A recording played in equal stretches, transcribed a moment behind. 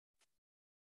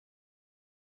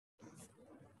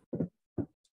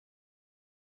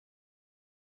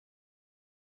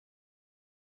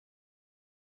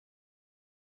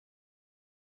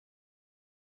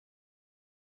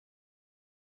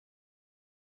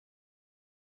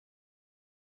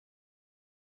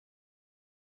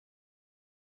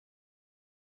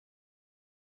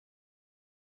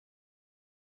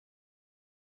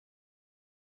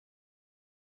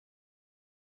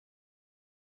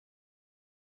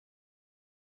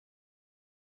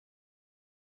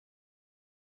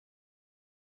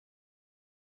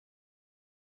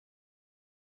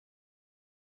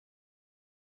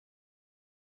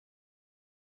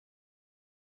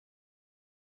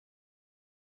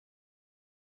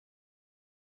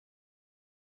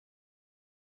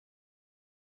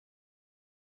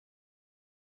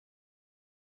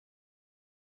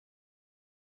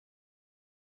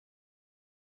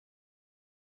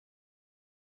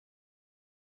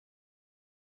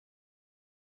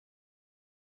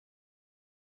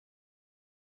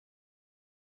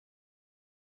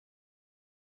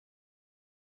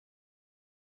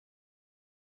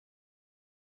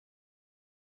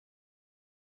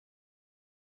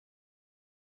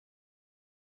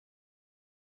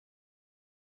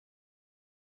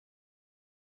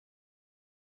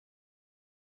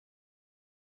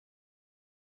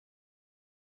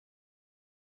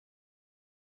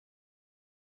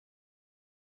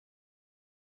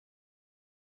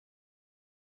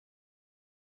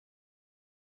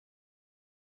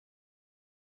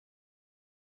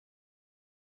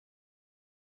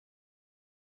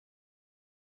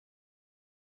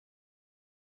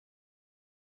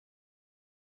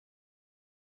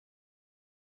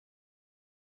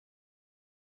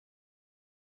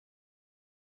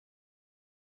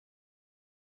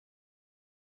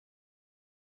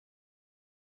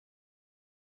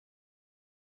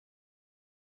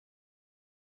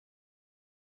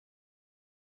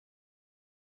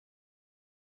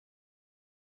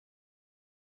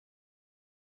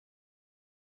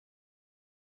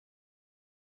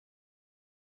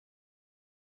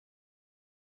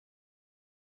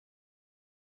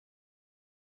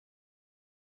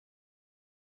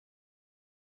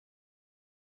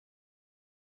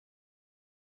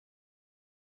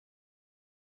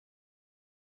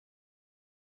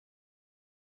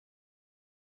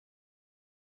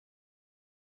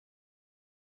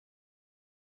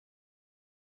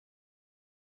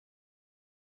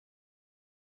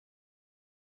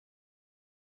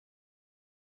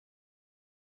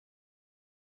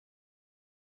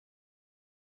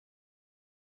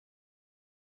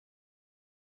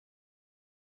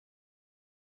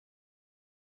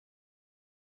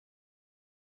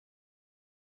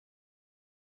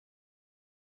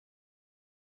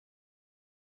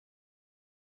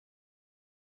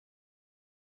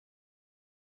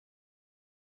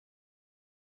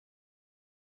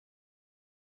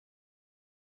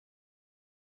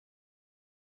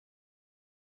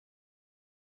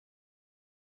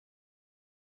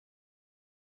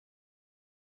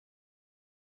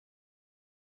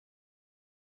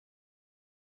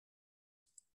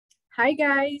Hi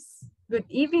guys, good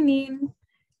evening.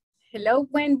 Hello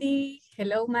Wendy,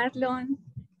 hello Marlon,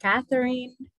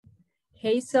 Catherine,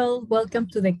 Hazel, welcome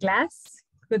to the class.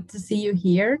 Good to see you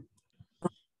here.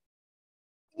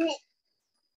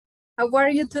 How are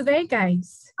you today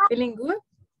guys? Feeling good?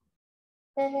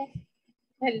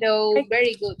 Hello,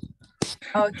 very good.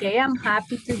 Okay, I'm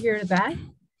happy to hear that.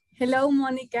 Hello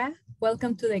Monica,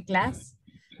 welcome to the class.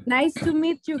 Nice to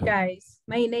meet you guys.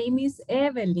 My name is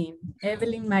Evelyn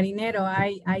Marinero.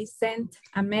 I sent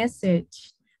a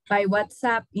message by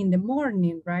WhatsApp in the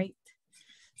morning, right?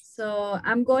 So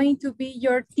I'm going to be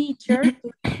your teacher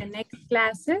to the next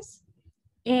classes.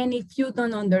 And if you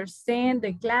don't understand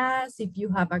the class, if you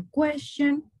have a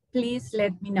question, please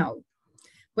let me know.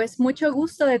 Pues mucho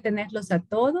gusto de tenerlos a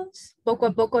todos. Poco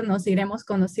a poco nos iremos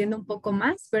conociendo un poco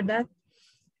más, ¿verdad?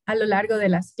 A lo largo de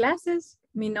las clases.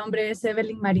 Mi nombre es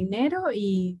Evelyn Marinero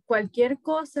y cualquier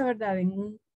cosa, ¿verdad? En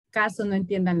un caso no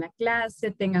entiendan la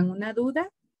clase, tengan una duda,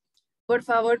 por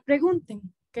favor pregunten,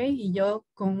 ¿ok? Y yo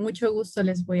con mucho gusto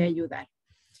les voy a ayudar.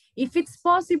 If it's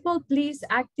possible, please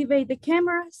activate the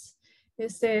cameras.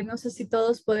 No sé si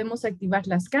todos podemos activar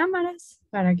las cámaras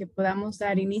para que podamos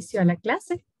dar inicio a la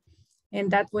clase.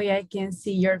 And that way I can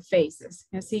see your faces.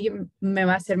 Así me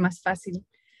va a ser más fácil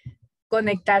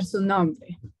conectar su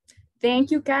nombre.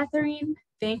 Thank you, Catherine.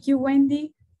 Thank you,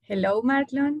 Wendy. Hello,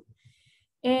 Marlon.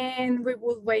 And we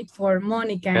will wait for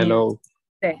Monica. Hello.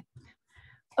 And Seth.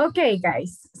 Okay,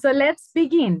 guys. So let's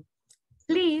begin.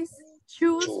 Please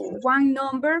choose one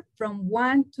number from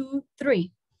 1 to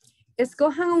 3.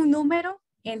 Escojan un número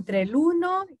entre el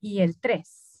 1 y el 3.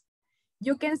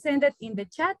 You can send it in the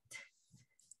chat.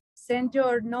 Send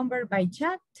your number by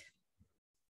chat.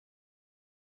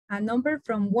 A number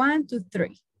from 1 to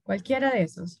 3. Cualquiera de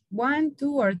esos. 1,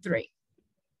 2, or 3.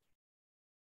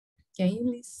 Okay,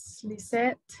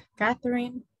 Lisette,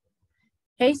 Catherine,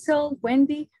 Hazel,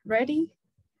 Wendy, ready?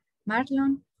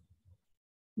 Marlon,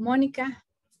 Monica.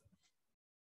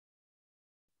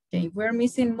 Okay, we're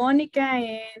missing Monica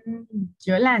and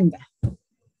Yolanda.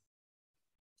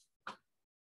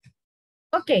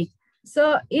 Okay,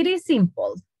 so it is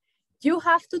simple. You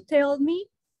have to tell me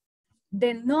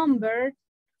the number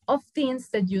of things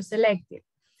that you selected.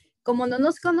 Como no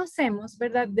nos conocemos,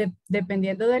 ¿verdad?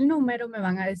 Dependiendo del número, me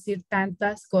van a decir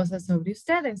tantas cosas sobre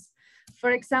ustedes. For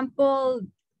example,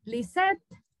 Lisette,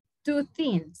 2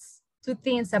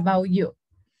 things about you.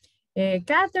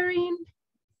 Catherine,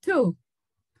 2.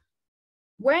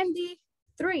 Wendy,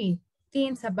 3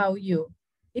 things about you.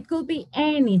 It could be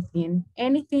anything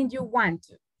you want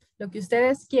to, lo que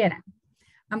ustedes quieran.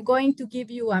 I'm going to give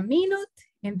you a minute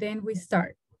and then we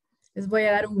start. Les voy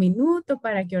a dar un minuto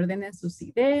para que ordenen sus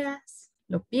ideas,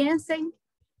 lo piensen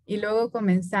y luego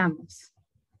comenzamos.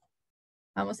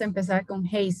 Vamos a empezar con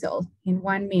Hazel in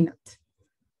 1 minute.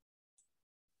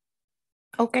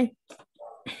 Okay.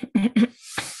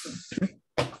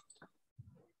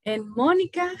 And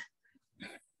Monica,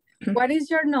 what is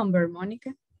your number,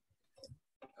 Monica?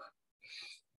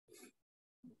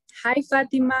 Hi,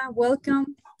 Fatima,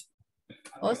 welcome.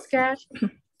 Oscar,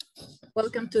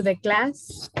 welcome to the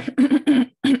class.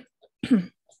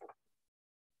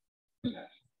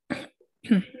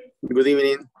 Good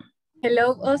evening.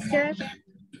 Hello, Oscar.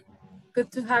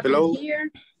 Good to have you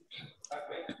here.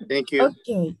 Thank you.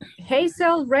 Okay,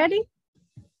 Hazel, ready?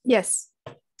 Yes.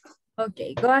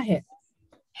 Okay, go ahead.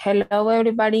 Hello,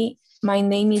 everybody. My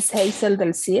name is Hazel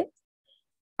del Cid.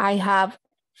 I have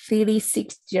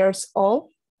 36 years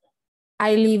old.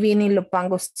 I live in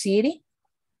Ilopango City.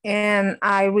 And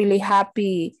I'm really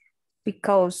happy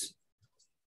because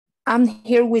I'm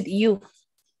here with you.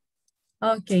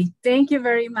 Okay, thank you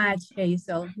very much,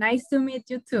 Hazel. Nice to meet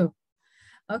you too.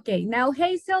 Okay, now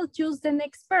Hazel, choose the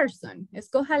next person.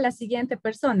 Escoja la siguiente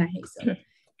persona, Hazel.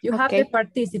 You have the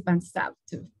participants tab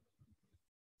too.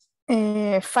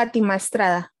 Fatima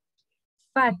Estrada.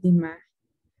 Fatima.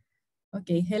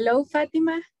 Okay, hello,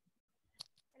 Fatima.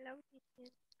 Hello,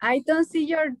 teacher. I don't see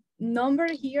your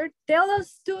number here. Tell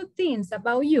us 2 things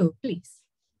about you, please.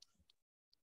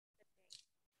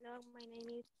 Hello, my name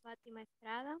is Fatima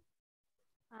Estrada.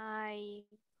 I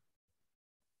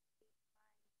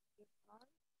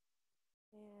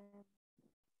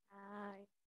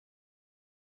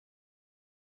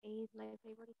my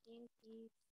favorite thing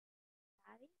is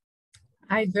study.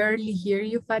 I barely hear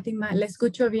you, Fatima. La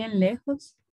escucho bien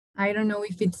lejos. I don't know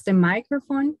if it's the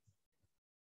microphone.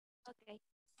 Okay.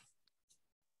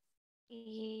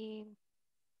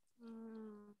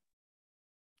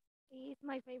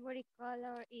 My favorite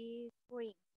color is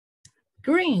green.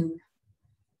 Green.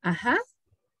 Uh-huh.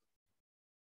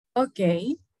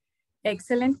 Okay.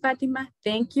 Excellent, Fatima.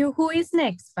 Thank you. Who is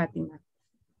next, Fatima?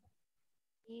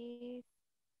 is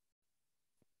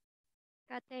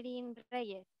Catherine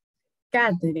Reyes.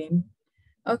 Catherine.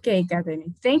 Okay,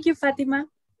 Catherine. Thank you, Fatima.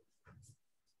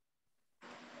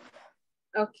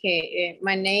 Okay,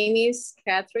 my name is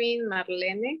Catherine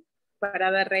Marlene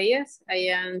Parada Reyes. I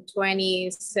am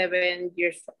 27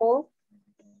 years old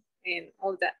and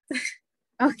all that.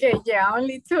 Okay, yeah,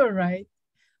 only two, right?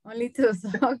 Only two, so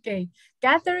okay.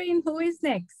 Catherine, who is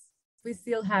next? We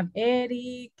still have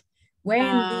Eric,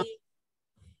 Wendy,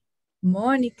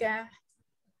 Monica.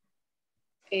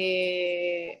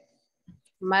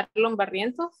 Marlon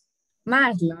Barrientos.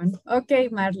 Marlon. Okay,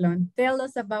 Marlon, tell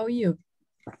us about you.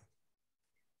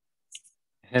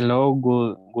 Hello,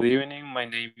 good evening. My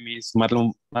name is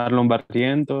Marlon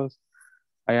Barrientos.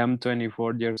 I am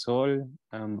 24 years old.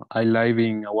 I live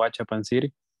in Ahuachapan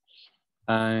City.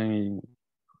 I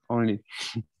only.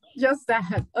 Just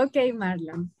that. Okay,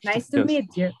 Marlon. Nice to Yes.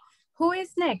 meet you. Who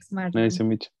is next, Marlon? Nice to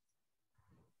meet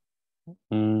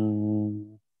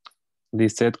you.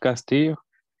 Lisette Castillo.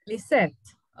 Lisette.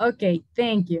 Okay,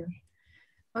 thank you.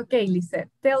 Okay, Lisette,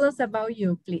 tell us about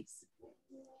you, please.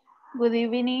 Good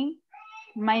evening.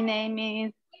 My name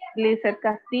is Lizeth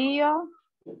Castillo.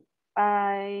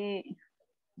 I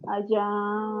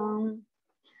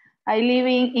live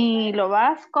in Lo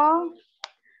Vasco.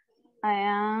 I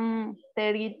am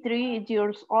 33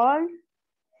 years old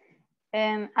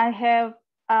and I have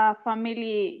a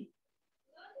family,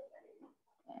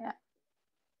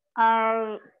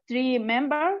 are 3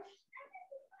 members.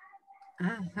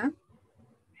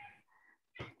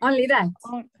 Only that?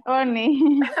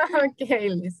 Only. Okay,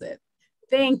 Lisette.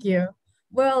 Thank you.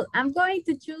 Well, I'm going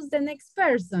to choose the next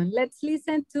person. Let's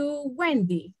listen to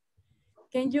Wendy.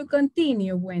 Can you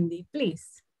continue, Wendy,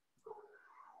 please?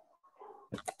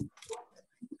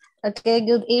 Okay,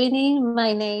 good evening.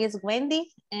 My name is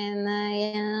Wendy and I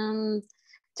am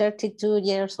 32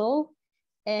 years old.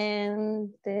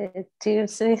 And the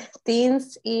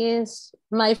things is,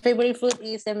 my favorite food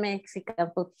is the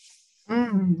Mexican food.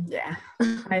 Yeah,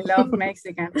 I love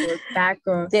Mexican food,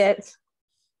 tacos. Yes,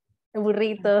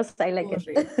 burritos, I like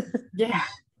it. Yeah,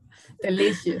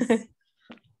 delicious.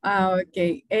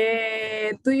 Okay,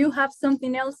 do you have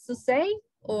something else to say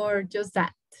or just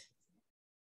that?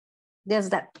 Just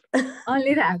that.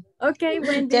 Only that. Okay,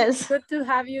 Wendy, Yes. Good to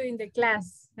have you in the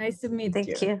class. Nice to meet you.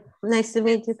 Thank you. Nice to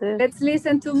meet you too. Let's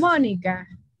listen to Monica.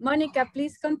 Monica,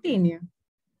 please continue.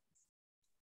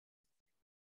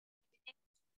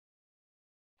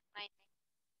 My name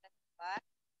is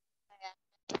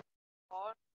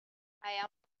Escribenos. I am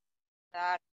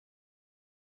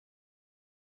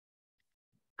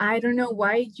I don't know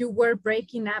why you were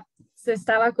breaking up. Se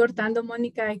estaba cortando,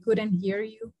 Monica. I couldn't hear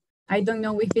you. I don't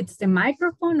know if it's the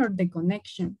microphone or the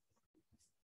connection.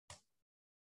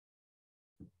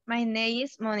 My name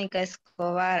is Monica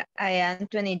Escobar. I am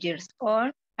 20 years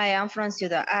old. I am from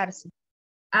Ciudad Arce.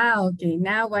 Okay.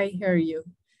 Now I hear you.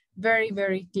 Very,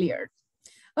 very clear.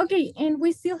 Okay, and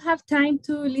we still have time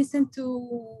to listen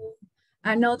to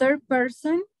another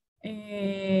person,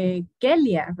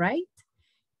 Kelia, right?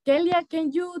 Kelia,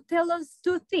 can you tell us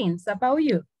 2 things about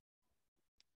you?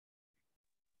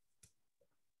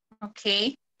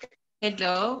 Okay.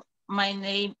 Hello, my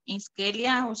name is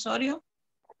Kelia Osorio.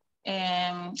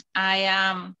 I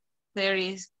am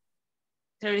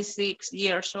 36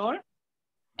 years old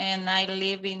and I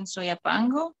live in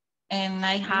Soyapango and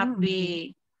I have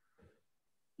this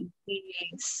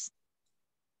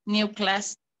new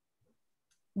class.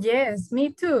 Yes,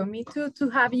 me too to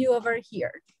have you over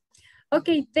here.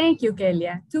 Okay, thank you,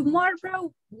 Kelia.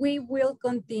 Tomorrow we will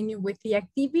continue with the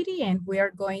activity and we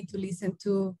are going to listen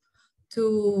to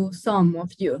some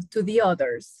of you, to the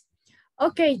others.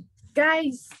 Okay,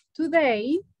 guys,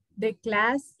 today the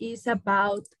class is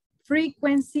about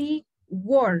frequency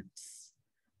words.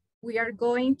 We are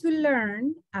going to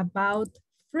learn about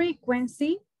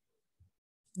frequency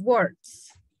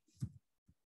words.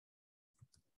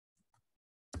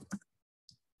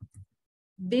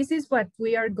 This is what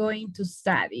we are going to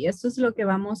study. Esto es lo que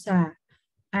vamos a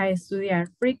estudiar.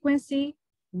 Frequency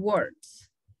words.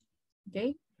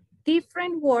 Okay.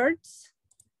 Different words.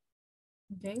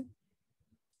 Okay.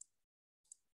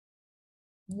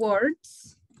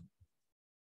 Words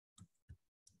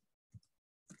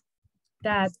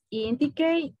that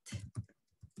indicate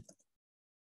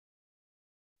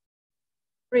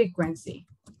frequency.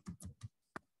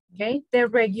 Okay, the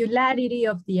regularity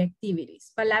of the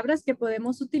activities. Palabras que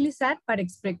podemos utilizar para,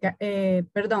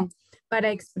 para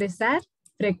expresar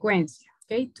frecuencia.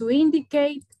 Okay, to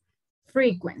indicate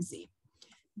frequency.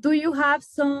 Do you have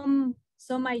some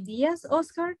ideas,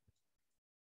 Oscar?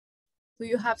 Do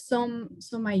you have some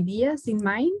ideas in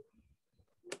mind?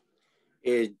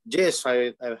 Yes,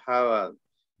 I have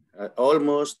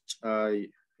almost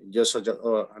just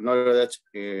another that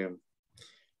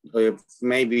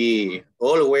maybe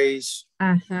always,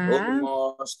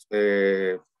 almost,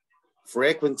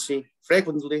 frequently.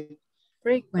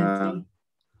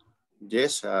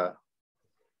 Yes, I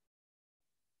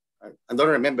don't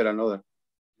remember another.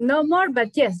 No more,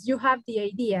 but yes, you have the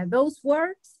idea. Those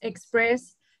words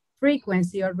express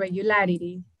frequency or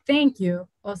regularity. Thank you,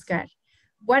 Oscar.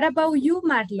 What about you,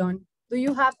 Marlon? Do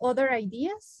you have other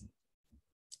ideas?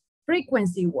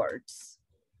 Frequency words.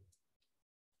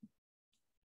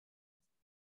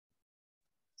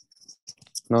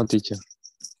 No, teacher.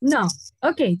 No,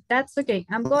 okay, that's okay.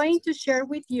 I'm going to share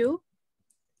with you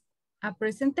a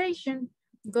presentation.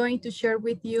 I'm going to share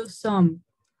with you some.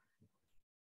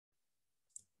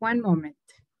 One moment.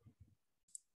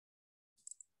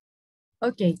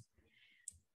 Okay.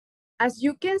 As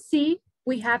you can see,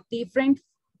 we have different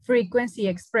frequency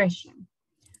expression.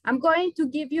 I'm going to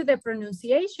give you the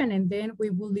pronunciation and then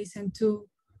we will listen to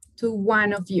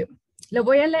one of you. Lo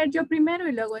voy a leer yo primero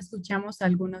y luego escuchamos a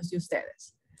algunos de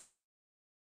ustedes.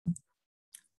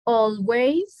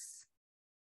 Always,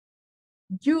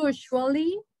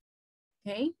 usually,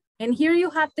 okay? And here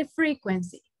you have the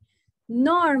frequency.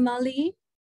 Normally,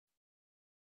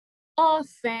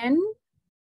 often,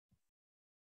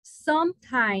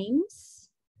 sometimes,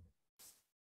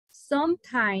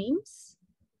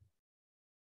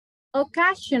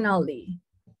 occasionally,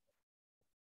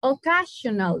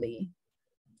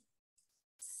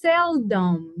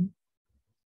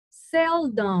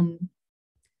 seldom,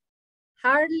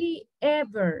 hardly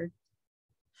ever,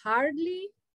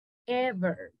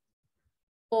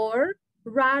 or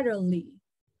rarely,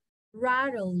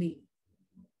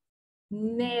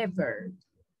 never,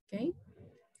 okay?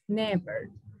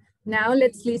 Never. Now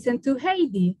let's listen to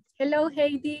Heidi. Hello,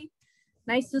 Heidi.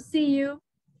 Nice to see you.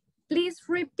 Please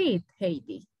repeat,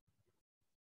 Heidi.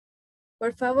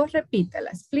 Por favor,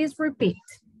 repítalas. Please repeat.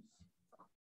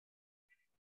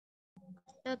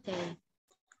 Okay.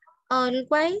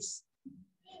 Always,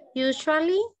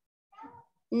 usually,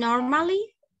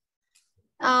 normally,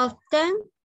 often,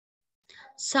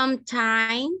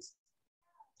 sometimes,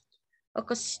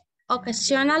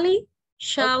 occasionally,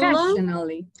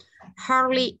 seldom,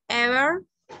 hardly ever,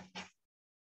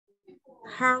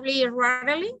 hardly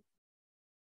rarely.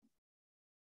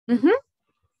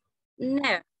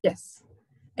 Never. Yes,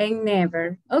 and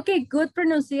never. Okay, good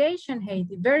pronunciation,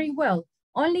 Heidi. Very well.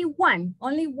 Only one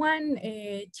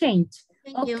change.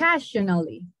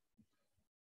 Occasionally.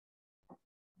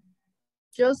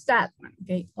 Just that one,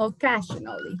 okay?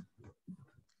 Occasionally.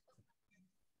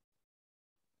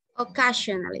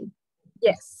 Occasionally.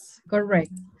 Yes,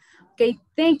 correct. Okay,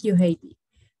 thank you, Heidi.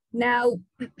 Now,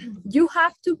 you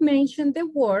have to mention the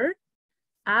word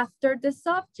after the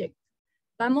subject.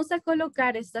 Vamos a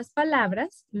colocar estas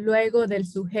palabras luego del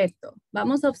sujeto.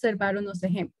 Vamos a observar unos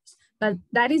ejemplos. But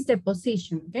that is the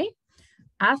position, okay?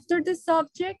 After the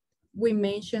subject, we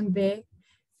mention the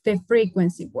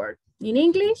frequency word. In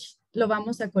English, lo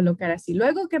vamos a colocar así.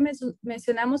 Luego que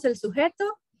mencionamos el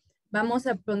sujeto, vamos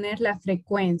a poner la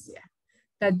frecuencia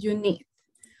that you need.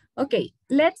 Okay,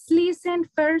 let's listen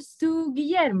first to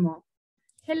Guillermo.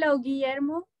 Hello,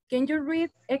 Guillermo. Can you read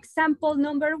example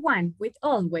number 1 with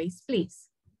always, please?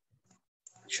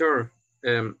 Sure.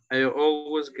 I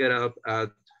always get up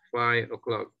at 5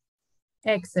 o'clock.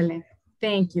 Excellent.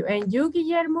 Thank you. And you,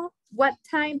 Guillermo, what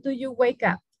time do you wake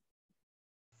up?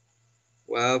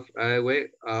 Well, I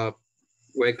wake up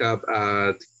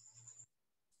at,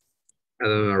 I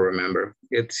don't remember.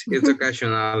 It's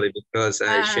occasionally because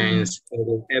I change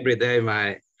every day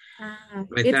my time.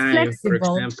 Flexible. For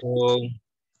example,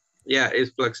 yeah,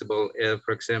 it's flexible.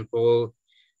 For example,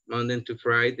 Monday to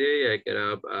Friday, I get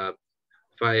up at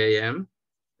 5 a.m.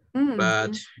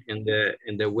 But in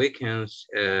the weekends,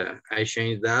 I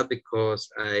change that because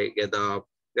I get up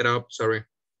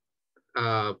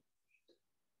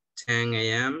 10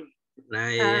 a.m.,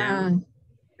 9 a.m.,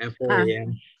 and 4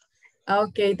 a.m.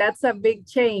 Okay, that's a big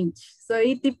change. So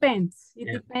it depends.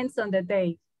 It depends on the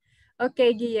day.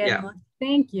 Okay, Guillermo,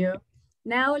 thank you.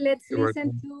 Now let's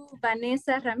listen to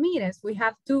Vanessa Ramirez. We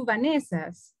have two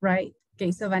Vanessas, right?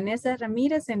 Okay, so Vanessa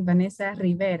Ramirez and Vanessa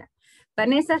Rivera.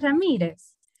 Vanessa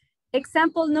Ramirez,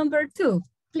 example number 2,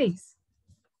 please.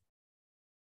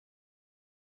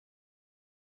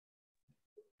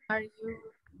 Are you?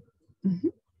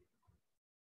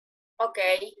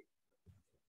 Okay.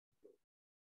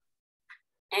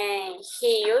 And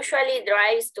he usually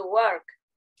drives to work.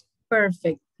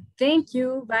 Perfect. Thank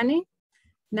you, Vane.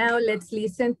 Now let's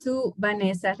listen to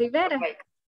Vanessa Rivera. Okay.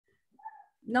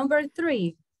 Number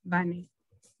 3, Vane.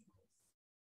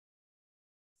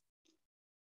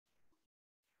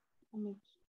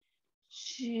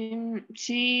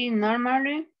 She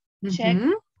normally check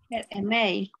her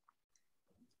email.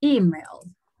 Email.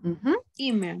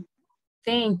 Email.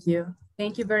 Thank you.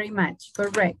 Thank you very much.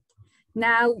 Correct.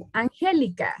 Now,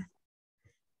 Angelica,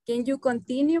 can you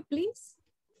continue, please?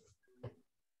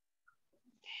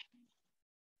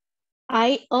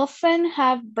 I often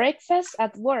have breakfast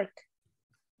at work.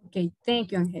 Okay,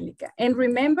 thank you, Angelica. And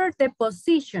remember the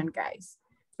position, guys.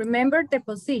 Remember the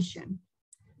position.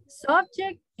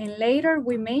 Subject, and later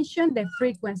we mention the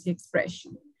frequency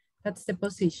expression. That's the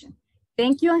position.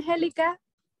 Thank you, Angelica.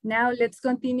 Now let's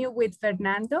continue with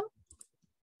Fernando.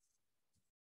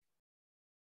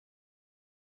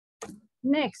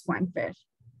 Next one, Fer.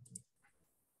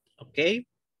 Okay.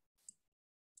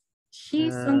 She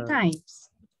sometimes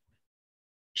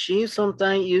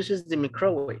uses the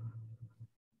microwave.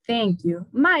 Thank you.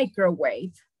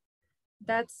 Microwave.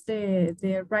 That's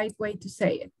the right way to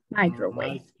say it.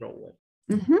 Microwave. Microwave.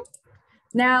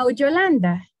 Now,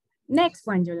 Yolanda. Next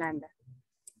one, Yolanda.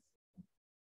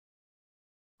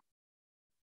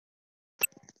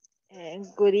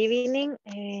 Good evening.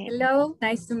 Hello,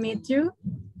 nice to meet you.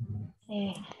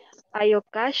 I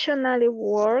occasionally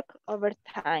work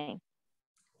overtime.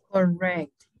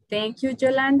 Correct. Thank you,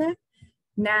 Yolanda.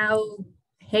 Now,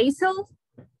 Hazel,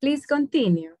 please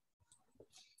continue.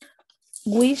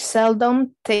 We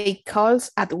seldom take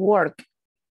calls at work.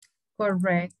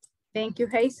 Correct. Thank you,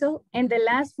 Hazel. And the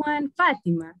last one,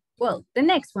 Fatima. Well, the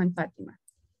next one, Fatima.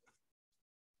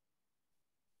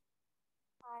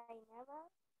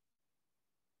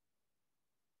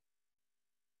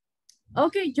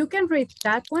 Okay, you can read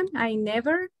that one. I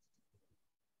never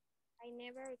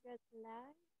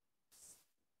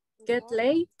get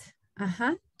late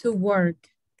to work.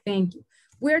 Thank you.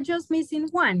 We're just missing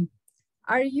one.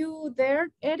 Are you there,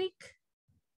 Eric?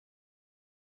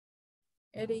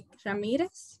 Eric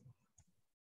Ramirez?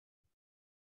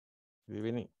 Good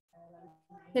evening.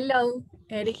 Hello,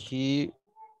 Eric. He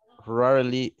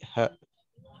rarely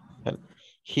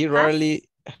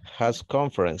has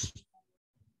conferences.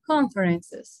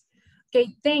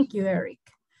 Okay, thank you, Eric.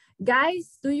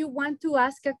 Guys, do you want to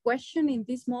ask a question in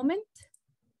this moment?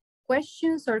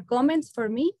 Questions or comments for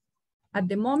me at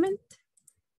the moment?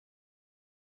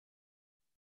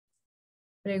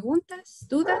 Preguntas,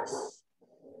 dudas?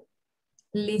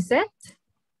 Lisette?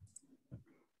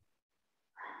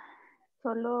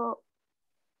 Solo,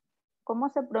 ¿cómo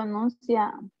se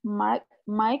pronuncia?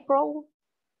 Microwave.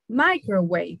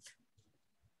 Microwave.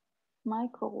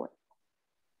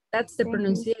 That's the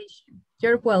pronunciation.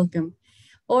 You're welcome.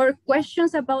 Or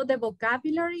questions about the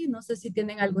vocabulary. No sé si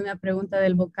tienen alguna pregunta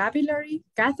del vocabulary.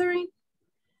 Catherine?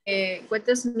 What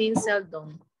does mean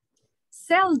seldom?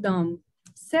 Seldom.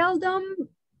 Seldom,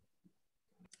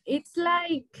 it's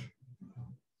like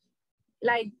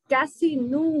casi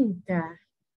nunca.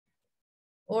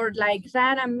 Or like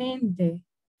raramente.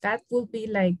 That would be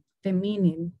like the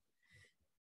meaning.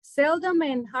 Seldom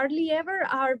and hardly ever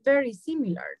are very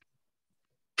similar.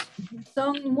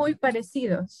 Son muy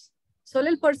parecidos. Solo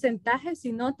el porcentaje,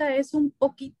 si nota, es un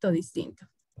poquito distinto.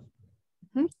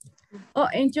 Oh,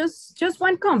 and just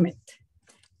one comment.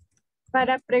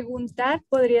 Para preguntar,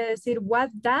 podría decir, what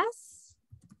does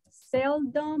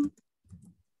seldom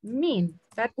mean?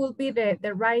 That will be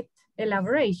the right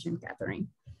elaboration, Catherine.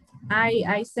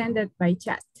 I send it by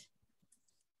chat.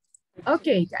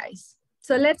 Okay, guys.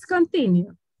 So let's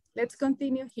continue. Let's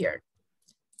continue here.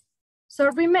 So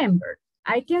remember,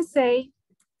 I can say,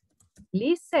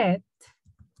 Lisette,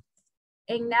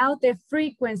 and now the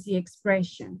frequency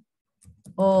expression.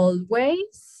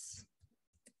 Always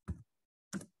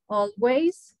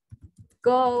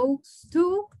goes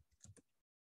to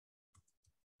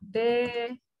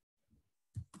the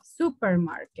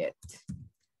supermarket.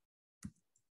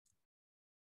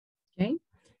 Okay,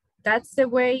 that's the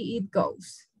way it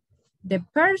goes. The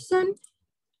person,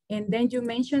 and then you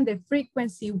mention the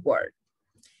frequency word.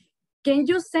 Can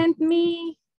you send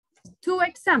me 2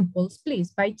 examples,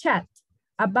 please, by chat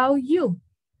about you,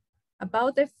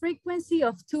 about the frequency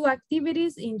of 2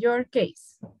 activities in your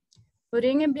case?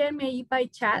 Podrían enviarme ahí by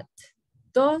chat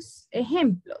 2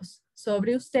 ejemplos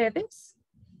sobre ustedes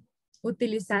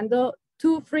utilizando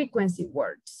 2 frequency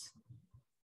words.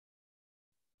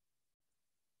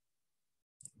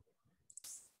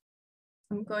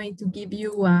 I'm going to give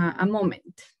you a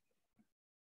moment.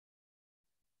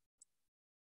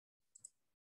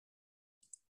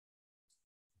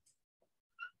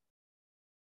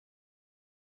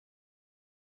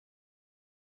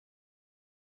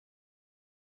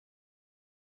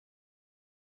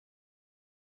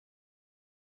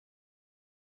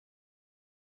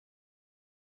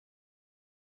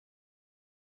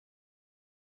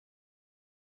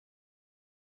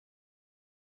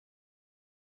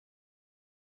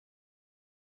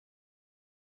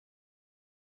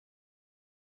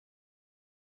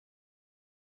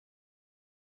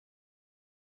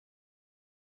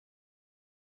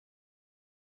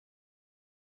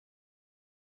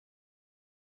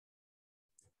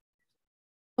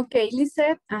 Okay,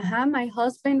 Lizette, my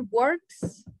husband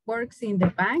works in the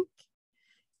bank.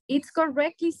 It's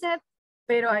correct, Lizette,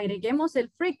 pero agreguemos el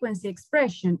frequency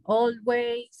expression,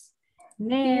 always,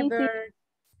 never.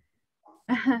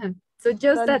 Sí. So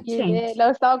just that change.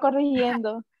 Lo estaba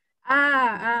corrigiendo.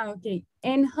 Ok.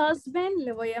 En husband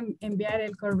le voy a enviar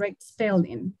el correct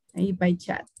spelling ahí by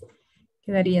chat.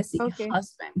 Quedaría así, Okay.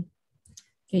 husband.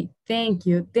 Okay, thank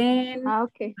you. Then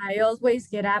Okay. I always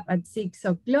get up at 6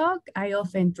 o'clock. I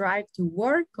often drive to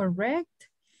work, correct.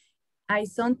 I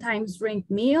sometimes drink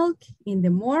milk in the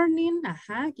morning.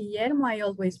 Guillermo, I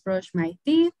always brush my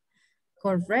teeth,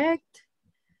 correct.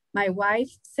 My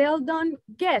wife seldom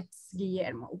gets,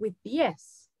 Guillermo, with the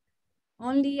S.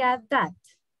 Only at that.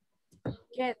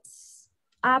 Gets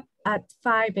up at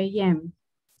 5 a.m.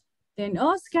 Then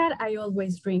Oscar, I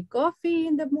always drink coffee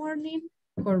in the morning,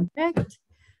 correct.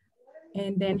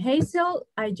 And then Hazel,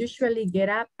 I usually get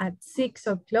up at 6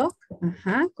 o'clock,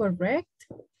 correct.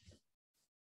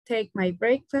 Take my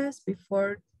breakfast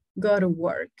before go to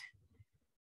work.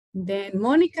 Then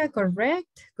Monica,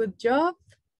 correct, good job.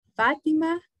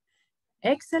 Fatima,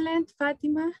 excellent,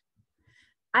 Fatima.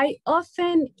 I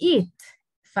often eat,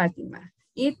 Fatima,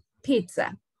 eat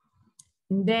pizza.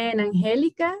 And then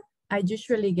Angelica, I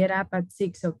usually get up at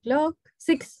 6 o'clock,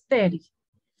 6:30.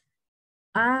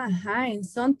 And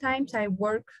sometimes I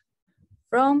work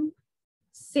from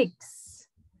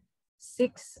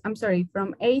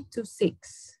from 8 to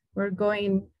 6. We're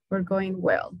going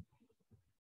well.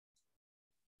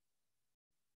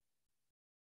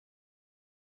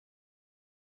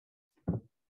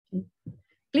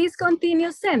 Please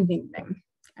continue sending them.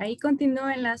 Ahí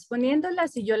continúenlas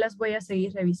poniéndolas y yo las voy a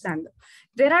seguir revisando.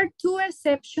 There are 2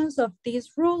 exceptions of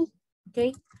this rule,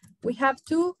 okay? We have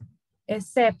 2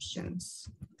 exceptions.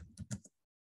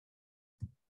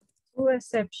 2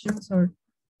 exceptions or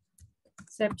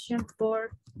exception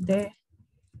for the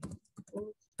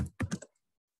rule.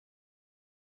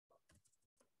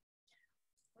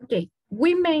 Okay,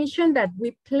 we mentioned that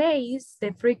we place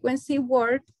the frequency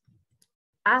word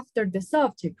after the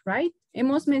subject, right?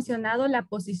 Hemos mencionado la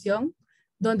posición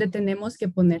donde tenemos que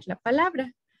poner la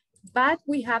palabra, but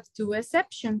we have 2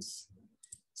 exceptions.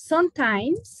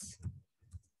 Sometimes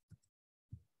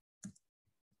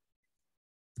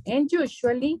and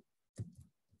usually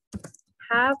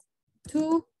have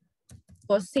 2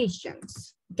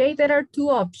 positions. Okay, there are 2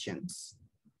 options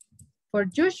for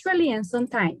usually and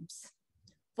sometimes.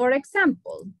 For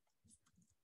example,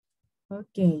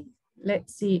 okay,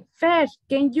 let's see. Fer,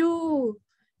 can you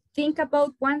think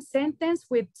about one sentence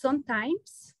with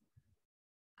sometimes?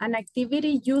 An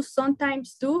activity you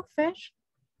sometimes do, Fer?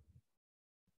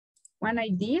 One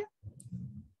idea?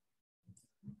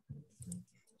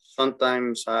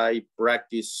 Sometimes I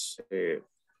practice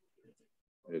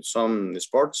some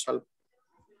sports.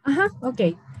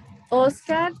 Okay.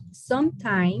 Oscar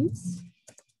sometimes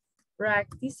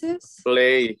practices.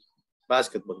 Play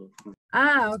basketball.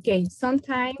 Okay.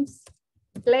 Sometimes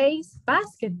plays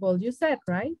basketball, you said,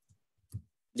 right?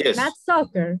 Yes. Not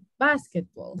soccer,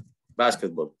 basketball.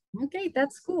 Basketball. Okay,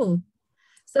 that's cool.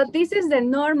 So this is the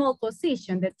normal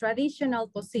position, the traditional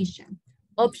position.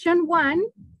 Option 1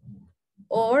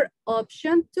 or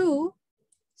option 2,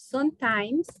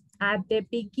 sometimes at the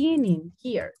beginning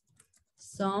here.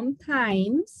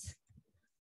 Sometimes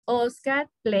Oscar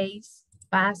plays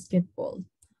basketball.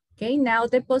 Okay, now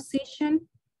the position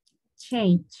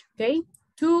change, okay?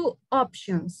 2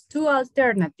 options, 2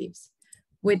 alternatives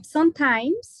with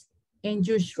sometimes and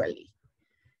usually.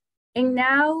 And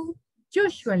now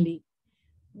usually.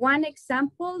 One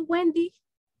example, Wendy,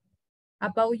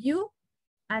 about you,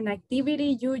 an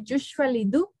activity you usually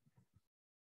do.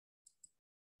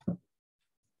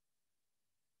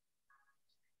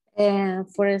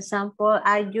 For example,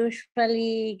 I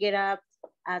usually get up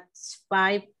at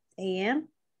 5 a.m.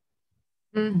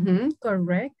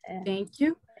 Correct, thank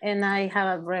you. And I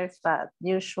have a breakfast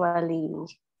usually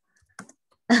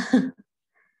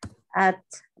at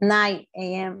 9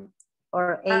 a.m.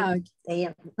 or 8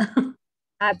 a.m.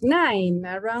 At 9,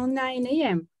 around 9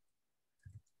 a.m.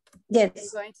 Yes.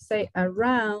 I'm going to say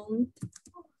around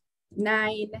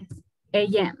 9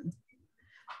 a.m.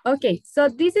 Okay, so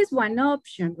this is one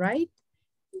option, right?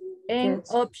 And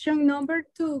yes. Option number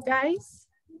 2, guys,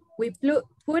 we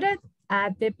put it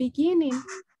at the beginning.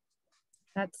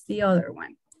 That's the other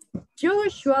one.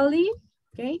 Usually,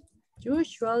 okay,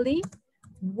 usually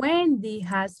Wendy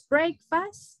has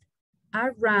breakfast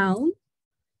around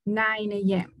 9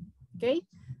 a.m. Okay,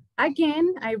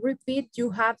 again, I repeat,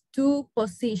 you have 2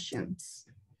 positions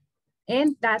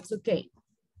and that's okay.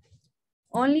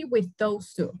 Only with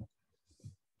those 2.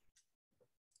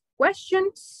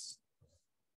 Questions?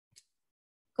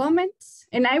 comments?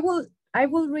 And I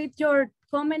will read your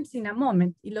comments in a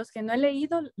moment. Y los que no he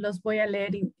leído, los voy a leer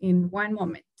in one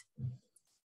moment.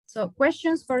 So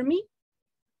questions for me?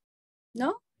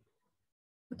 No?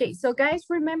 Okay, so guys,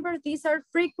 remember these are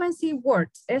frequency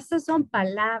words. Estas son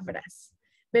palabras,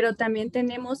 pero también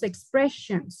tenemos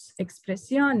expressions,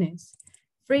 expresiones,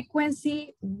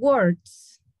 frequency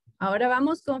words. Ahora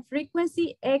vamos con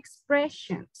frequency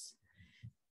expressions.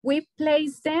 We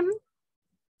place them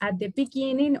at the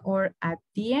beginning or at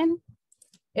the end.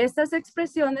 Estas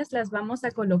expresiones las vamos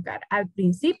a colocar al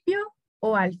principio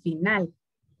o al final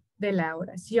de la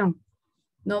oración.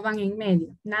 No van en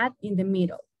medio, not in the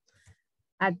middle.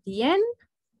 At the end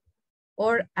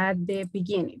or at the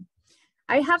beginning.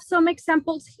 I have some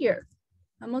examples here.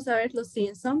 Vamos a ver los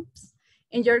Simpsons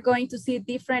and you're going to see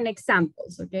different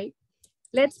examples, okay?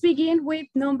 Let's begin with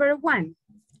number 1.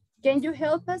 Can you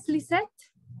help us, Lisette?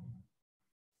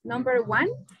 Number 1.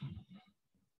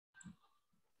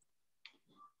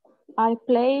 I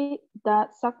play the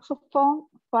saxophone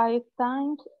 5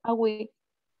 times a week.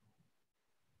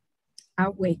 A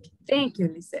week. Thank you,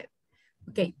 Lisette.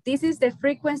 Okay, this is the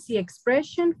frequency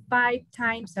expression 5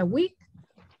 times a week.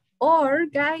 Or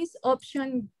guys,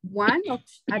 option 1,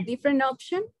 a different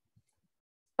option.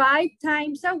 5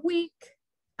 times a week,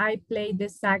 I play the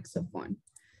saxophone.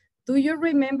 Do you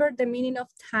remember the meaning of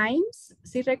times?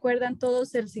 ¿Sí recuerdan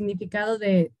todos el significado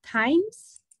de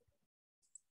times?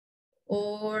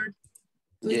 Or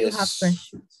do you have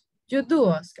questions? You do,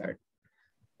 Oscar.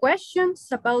 Questions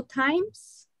about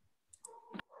times?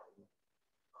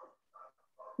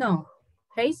 No.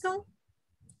 Hazel?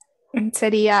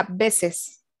 Sería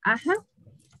veces. Ajá.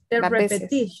 The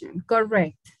repetition, veces.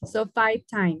 Correct. So 5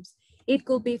 times. It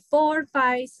could be 4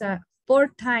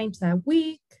 times a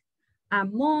week, a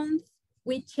month.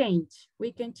 We can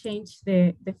change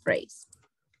the phrase.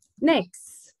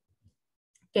 Next.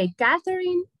 Okay,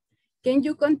 Catherine, can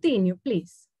you continue,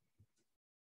 please?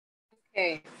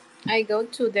 Okay, I go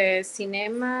to the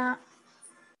cinema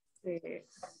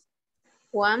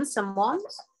once a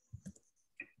month.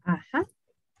 Uh-huh.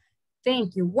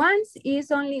 Thank you. Once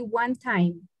is only one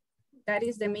time. That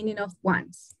is the meaning of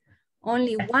once.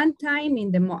 Only one time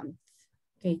in the month.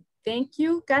 Okay, thank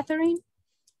you, Catherine.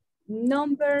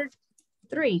 Number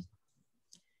 3.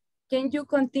 Can you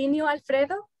continue,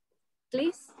 Alfredo,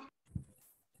 please?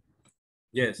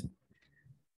 Yes.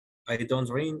 I don't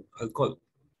drink alcohol.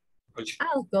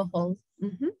 Alcohol.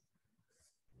 Mm-hmm.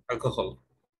 Alcohol.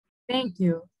 Thank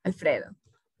you, Alfredo.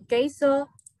 Okay, so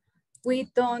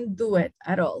we don't do it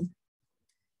at all.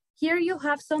 Here you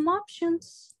have some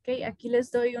options. Okay, aquí les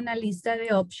doy una lista de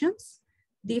options,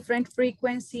 different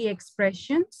frequency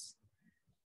expressions.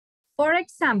 For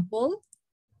example,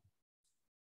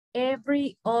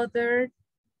 every other,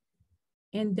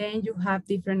 and then you have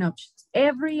different options.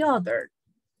 Every other.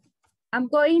 I'm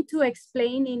going to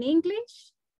explain in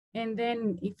English, and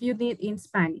then if you need in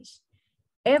Spanish.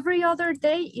 Every other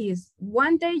day is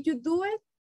one day you do it,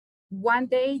 one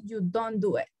day you don't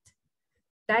do it.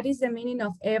 That is the meaning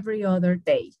of every other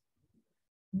day.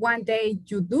 One day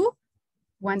you do,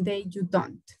 one day you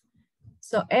don't.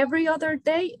 So every other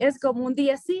day es como un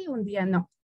día sí, un día no.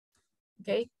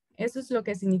 Okay, eso es lo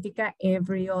que significa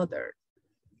every other.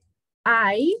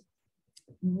 I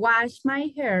wash my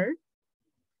hair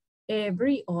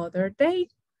every other day.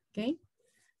 Okay,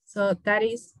 so that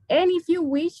is, and if you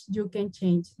wish, you can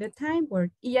change the time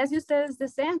word. Y ya si ustedes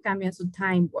desean, cambian su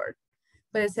time word.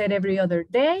 Puede ser every other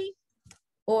day,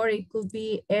 or it could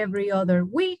be every other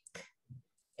week,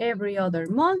 every other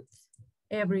month,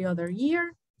 every other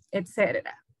year, etc.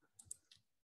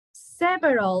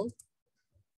 Several,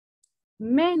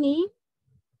 many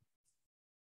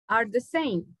are the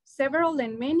same. Several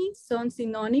and many son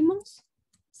sinónimos.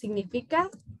 Significa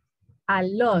a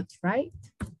lot, right?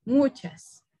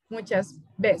 Muchas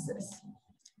veces.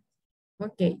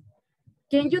 Okay.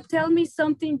 Can you tell me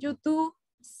something you do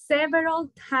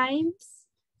several times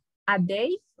a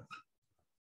day?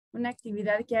 Una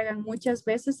actividad que hagan muchas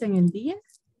veces en el día.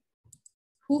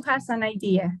 Who has an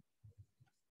idea?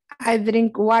 I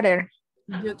drink water.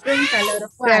 You drink a lot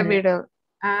of water. Several.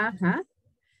 Uh-huh.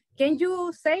 Can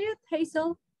you say it,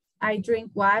 Hazel? I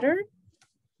drink water.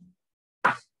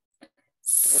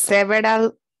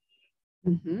 Several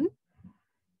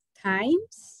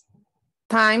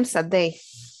times a day.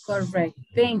 Correct.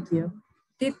 Thank you.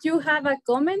 Did you have a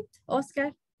comment,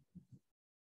 Oscar?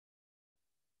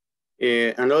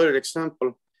 Another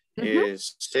example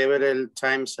is several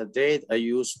times a day I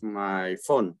use my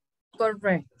phone.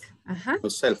 Correct. My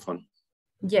cell phone.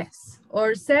 Yes.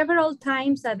 Or several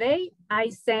times a day I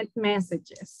send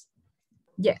messages.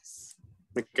 Yes.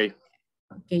 Okay.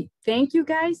 Okay, thank you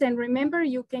guys. And remember,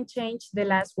 you can change the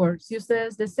last words. Si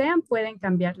ustedes desean, pueden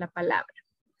cambiar la palabra.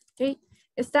 Okay,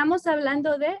 estamos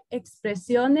hablando de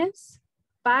expresiones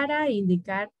para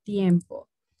indicar tiempo.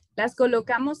 Las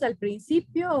colocamos al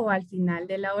principio o al final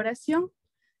de la oración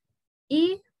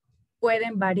y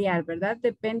pueden variar, ¿verdad?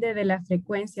 Depende de la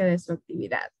frecuencia de su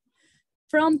actividad.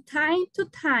 From time to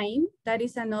time, that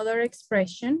is another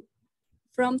expression.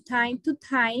 From time to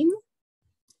time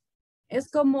es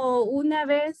como una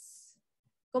vez,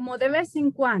 como de vez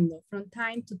en cuando, from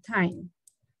time to time,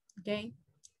 okay?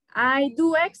 I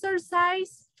do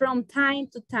exercise from time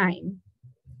to time,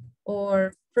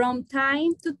 or from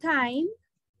time to time,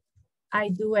 I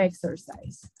do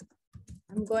exercise.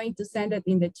 I'm going to send it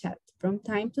in the chat. From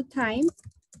time to time,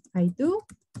 I do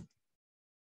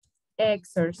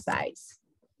exercise,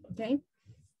 okay?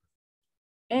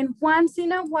 And once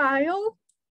in a while,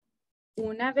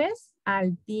 una vez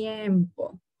al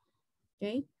tiempo,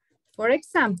 okay? For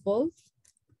example,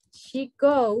 she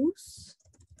goes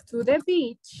to the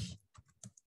beach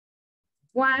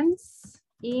once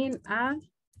in a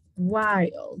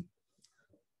while,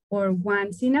 or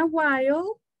once in a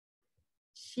while,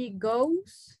 she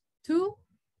goes to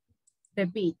the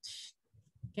beach,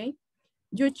 okay?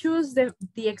 You choose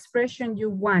the expression you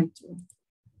want to.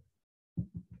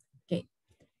 Okay,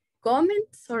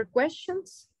 comments or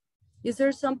questions? Is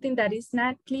there something that is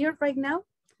not clear right now?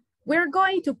 We're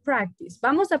going to practice.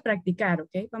 Vamos a practicar,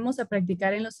 ¿ok? Vamos a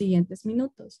practicar en los siguientes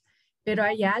minutos. Pero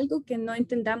 ¿hay algo que no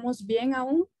entendamos bien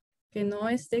aún? ¿Que no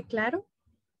esté claro?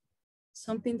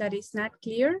 Something that is not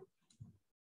clear?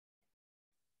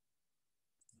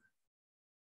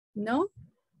 No?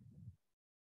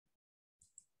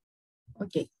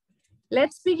 Ok.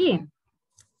 Let's begin.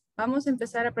 Vamos a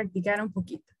empezar a practicar un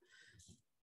poquito.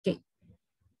 Ok.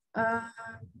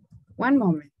 One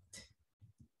moment.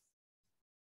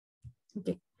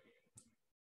 Okay.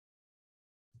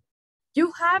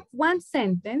 You have one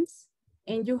sentence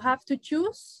and you have to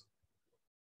choose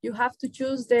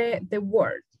the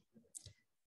word.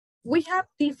 We have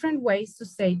different ways to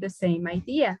say the same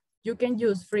idea. You can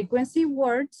use frequency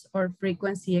words or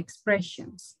frequency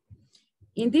expressions.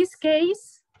 In this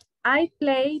case, I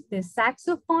play the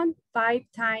saxophone 5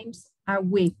 times a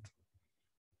week.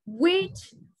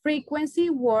 Which frequency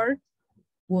word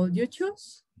will you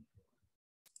choose?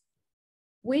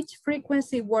 Which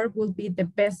frequency word will be the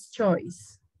best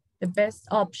choice, the best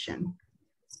option?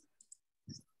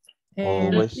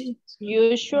 Usually.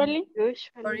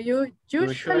 For you,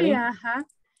 usually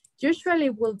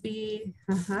will be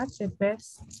the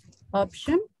best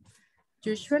option.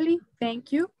 Usually,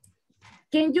 thank you.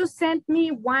 Can you send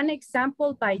me one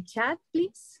example by chat,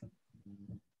 please?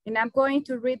 And I'm going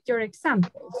to read your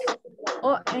examples.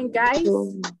 Oh, and guys,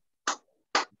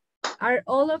 are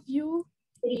all of you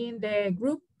in the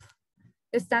group?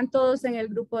 ¿Están todos en el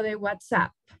grupo de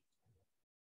WhatsApp?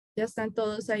 ¿Ya están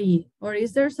todos ahí? Or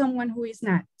is there someone who is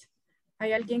not?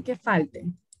 ¿Hay alguien que falte?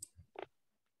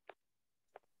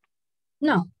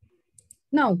 No,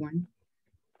 no one.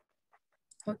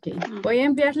 Ok, voy a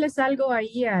enviarles algo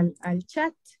ahí al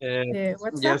chat de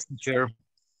WhatsApp. Yes, sure.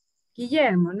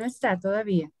 Guillermo, no está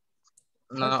todavía.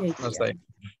 No, Okay, no está.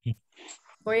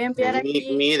 Voy a enviar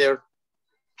aquí. Neither.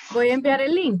 Voy a enviar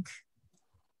el link.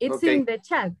 It's Okay. in the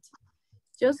chat.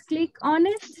 Just click on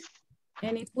it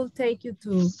and it will take you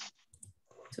to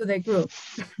the group.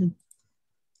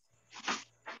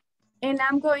 And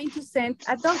I'm going to send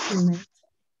a document.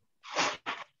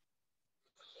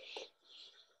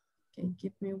 Okay,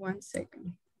 give me 1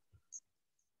 second.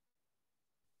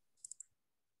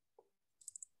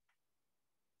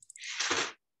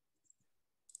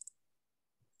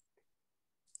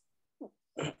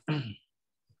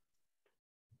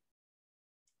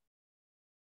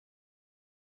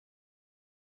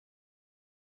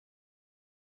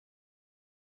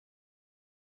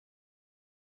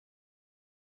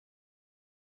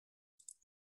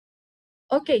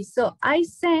 Okay, so I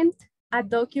sent a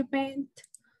document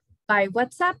by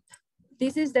WhatsApp.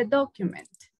 This is the document.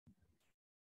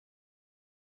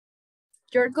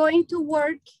 You're going to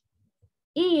work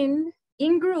in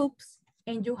groups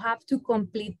and you have to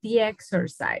complete the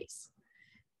exercise.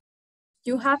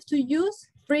 You have to use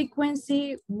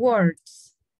frequency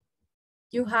words.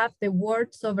 You have the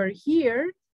words over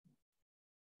here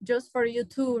just for you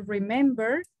to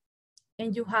remember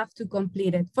and you have to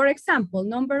complete it. For example,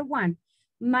 number 1,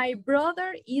 my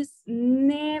brother is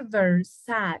never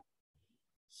sad.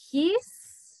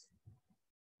 His,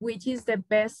 which is the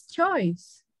best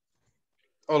choice?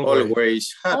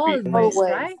 Always happy. Always,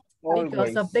 right?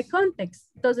 Because of the context.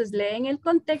 Entonces leen el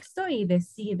contexto y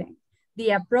deciden.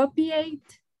 The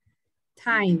appropriate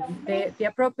time, the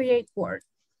appropriate word.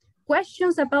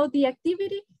 Questions about the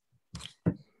activity?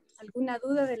 ¿Alguna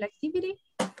duda de la activity?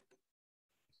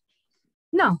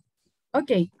 No.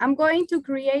 Okay, I'm going to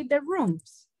create the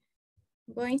rooms.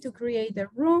 I'm going to create the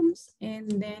rooms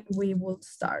and then we will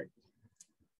start.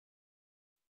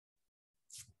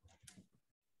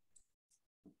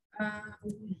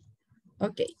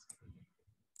 Okay.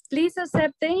 Please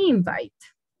accept the invite.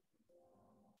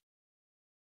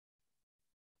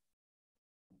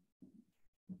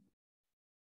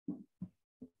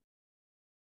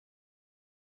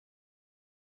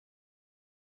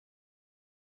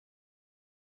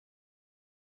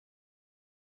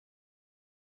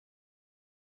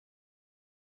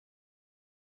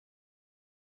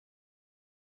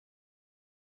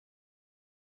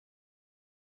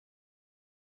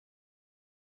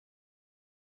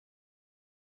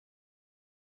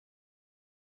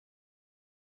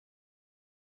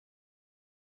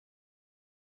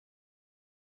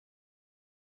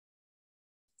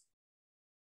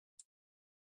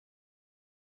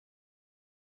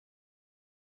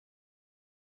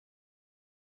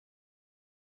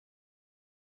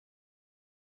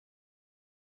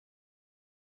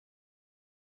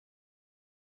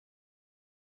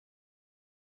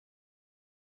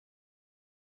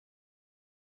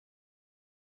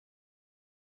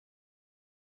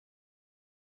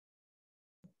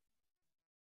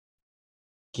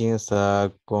 ¿Quién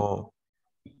está con...?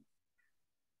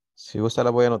 Si gusta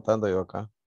la voy anotando yo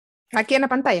acá. Aquí en la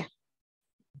pantalla.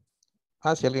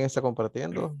 Ah, si alguien está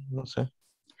compartiendo, no sé.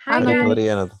 Hi Ahí guys.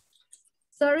 podría anotar.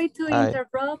 Sorry to Hi.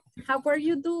 interrupt. How are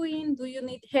you doing? Do you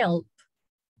need help?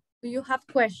 Do you have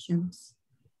questions?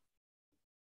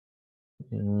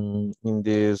 In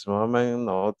this moment,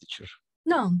 no, teacher.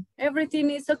 No, everything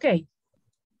is okay.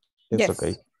 It's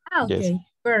okay. Okay, Yes.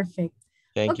 perfect.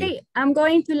 Thank Okay, you. I'm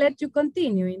going to let you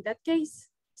continue in that case.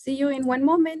 See you in one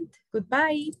moment.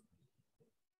 Goodbye.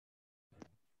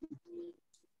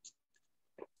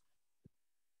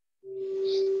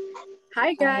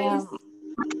 Hi guys.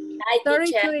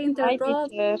 Sorry to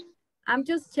interrupt. I'm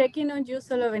just checking on you.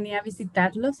 Solo venía a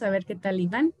visitarlos, a ver qué tal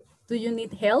iban. Do you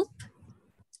need help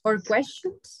or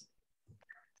questions?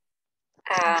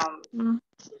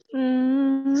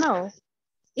 No.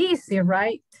 Easy,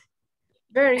 right?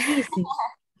 Very easy.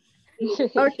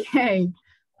 Okay.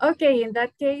 Okay, in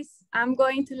that case, I'm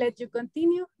going to let you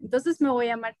continue. Entonces me voy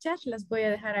a marchar. Las voy a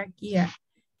dejar aquí a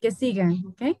que sigan,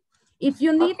 okay? If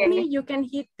you need me, you can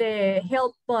hit the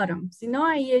help button. Si no,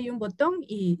 ahí hay un botón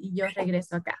y yo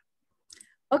regreso acá.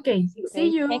 Okay, see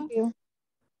you. Thank you.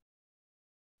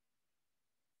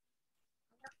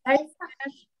 Hi,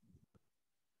 Sash.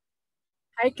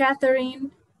 Hi,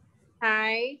 Catherine.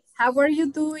 Hi. How are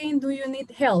you doing? Do you need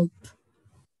help?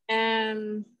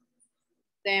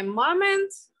 The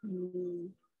moment,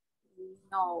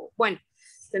 no. Bueno,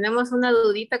 tenemos una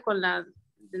dudita con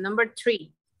the number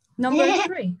 3. Number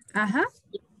 3. Uh-huh.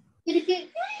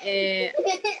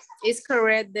 Is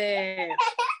correct the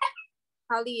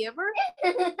hardly ever?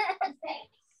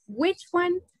 Which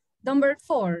one? Number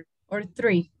 4 or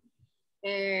 3?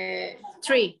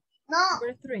 3. No.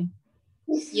 Number 3.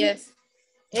 Yes.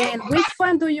 And which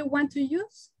one do you want to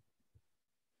use?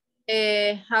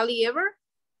 Hardly ever?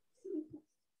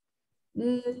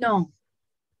 No.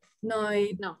 No,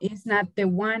 it's not the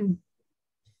one.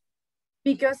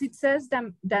 Because it says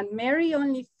that Mary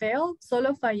only failed,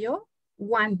 solo falló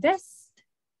one test.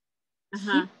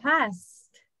 She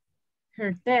passed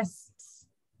her tests.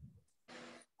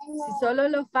 Si solo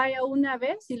lo falla una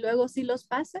vez y luego sí los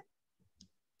pasa.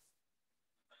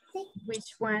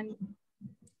 Which one?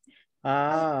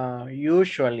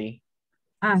 Usually.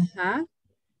 Uh-huh.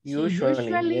 Usually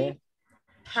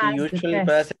She usually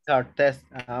passes her test.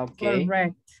 Okay.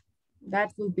 Correct.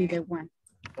 That will be the one.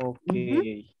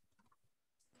 Okay.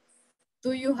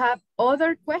 Do you have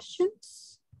other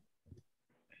questions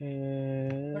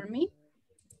Uh, for me?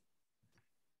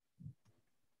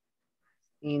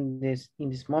 in this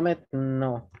moment,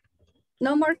 no.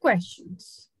 No more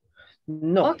questions.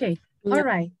 No. Okay. All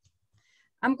right.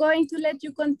 I'm going to let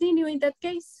you continue in that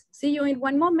case. See you in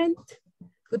one moment.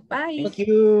 Goodbye. Thank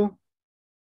you.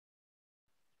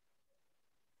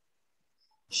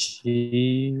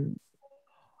 She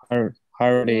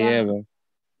hardly ever.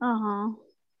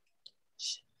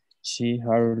 She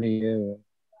hardly ever.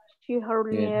 She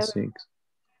hardly gets ever.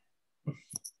 sick.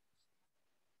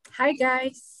 Hi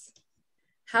guys.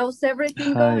 How's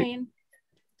everything going?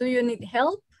 Do you need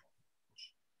help?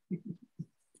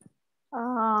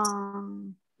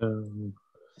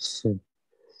 Sí.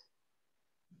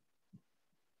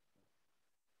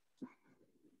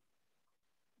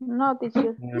 No,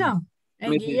 teacher. No,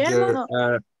 And Guillermo?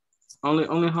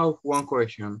 Only have one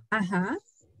question.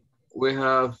 We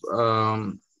have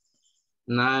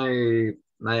 9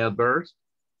 adverbs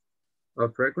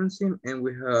of frequency, and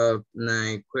we have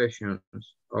 9 questions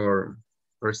or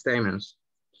statements,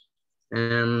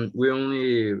 and we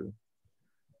only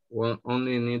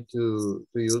need to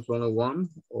use only one,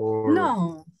 or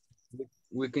no,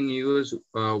 we can use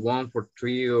one for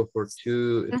 3 or for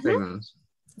 2 statements.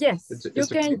 Yes,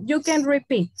 you can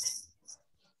repeat.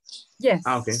 Yes,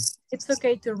 okay. It's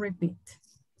okay to repeat.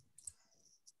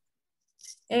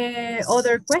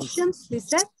 Other questions,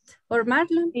 Lisette or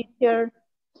Marlon? Teacher.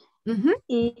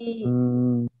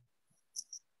 In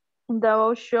the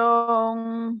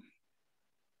option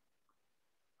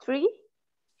 3,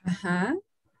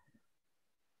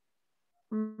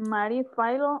 Mary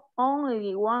failed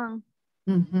only one.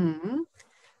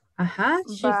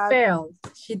 She failed.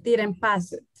 She didn't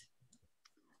pass it.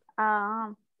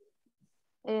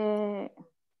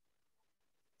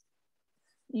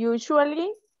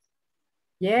 Usually?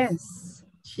 Yes,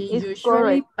 she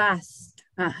usually passed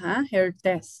her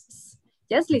tests.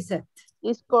 Yes, Lisette?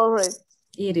 It's correct.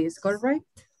 It is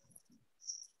correct.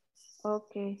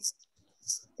 Okay.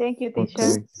 Thank you, teacher.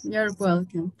 Okay. You're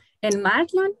welcome. And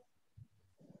Marlon?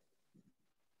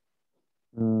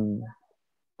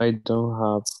 I don't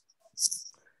have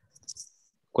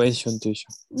question, teacher.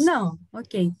 No,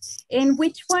 okay. And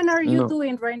which one are you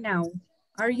doing right now?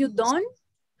 Are you done?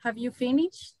 Have you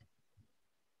finished?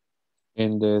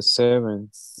 In the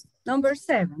 7. Number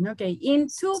 7, okay. In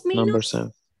 2 minutes, Number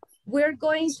 7. we're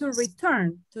going to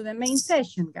return to the main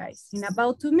session, guys, in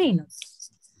about 2 minutes.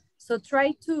 So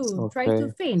try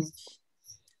to finish.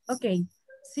 Okay,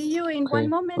 see you in 1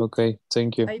 moment. Okay,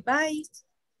 thank you. Bye-bye.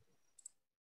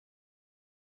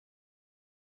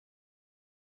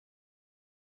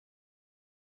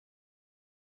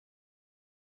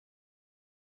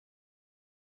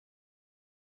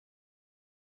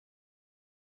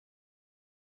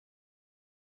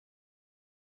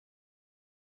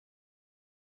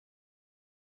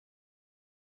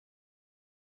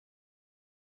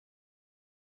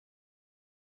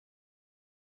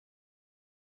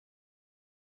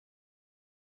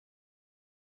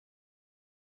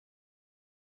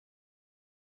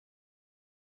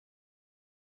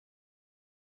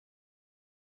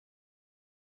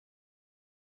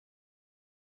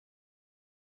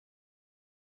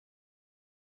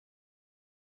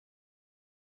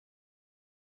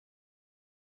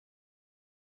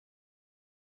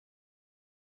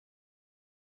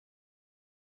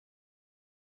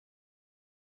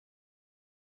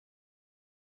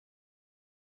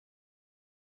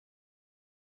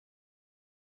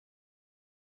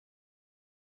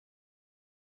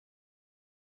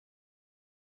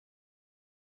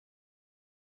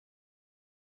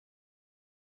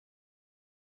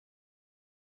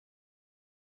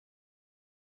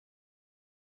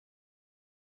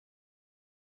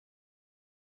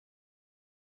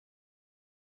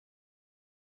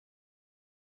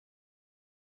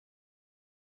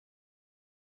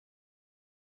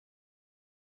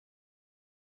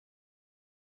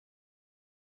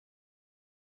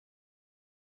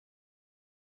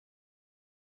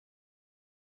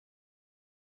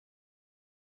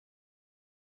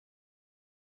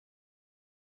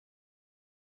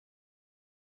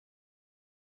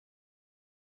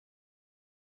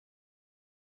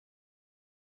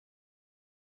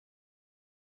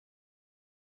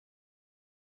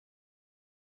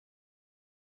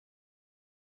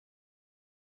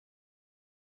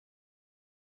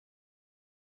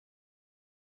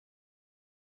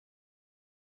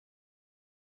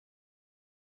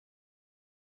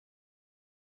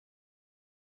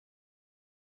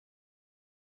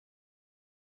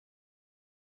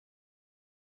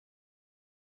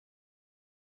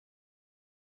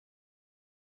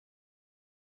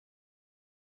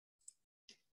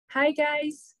 Hi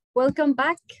guys, welcome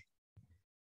back.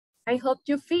 I hope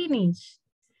you finished.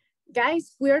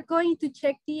 Guys, we are going to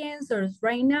check the answers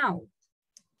right now.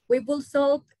 We will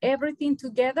solve everything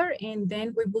together and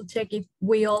then we will check if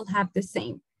we all have the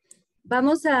same.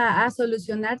 Vamos a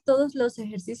solucionar todos los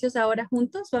ejercicios ahora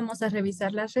juntos. Vamos a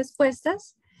revisar las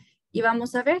respuestas y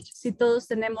vamos a ver si todos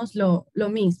tenemos lo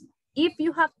mismo. If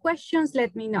you have questions,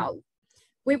 let me know.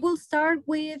 We will start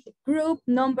with group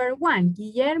number 1,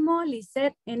 Guillermo,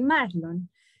 Lisette, and Marlon.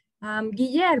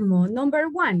 Guillermo, number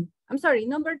 1. I'm sorry,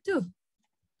 number 2.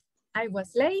 I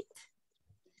was late.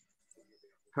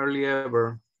 Hardly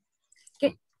ever.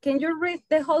 Can you read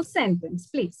the whole sentence,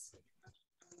 please?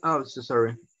 Oh, so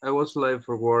sorry. I was late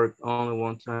for work only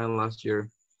one time last year.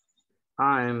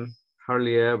 I'm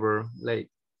hardly ever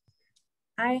late.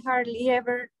 I hardly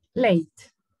ever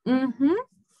Late.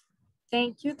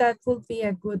 Thank you. That would be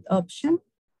a good option.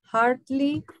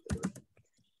 Hardly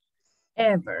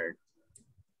ever.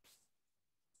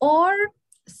 Or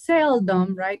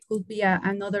seldom, right? Could be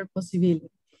another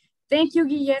possibility. Thank you,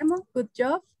 Guillermo. Good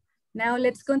job. Now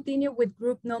let's continue with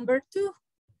group number 2.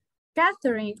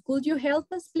 Catherine, could you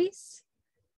help us, please?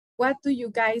 What do you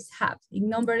guys have in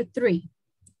number 3?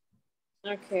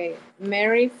 Okay,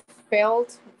 Mary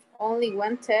failed only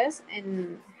one test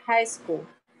in high school.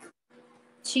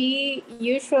 She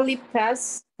usually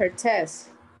passes her test.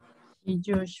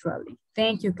 Usually.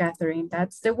 Thank you, Catherine.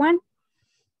 That's the one.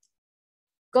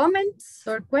 Comments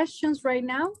or questions right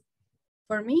now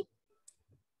for me?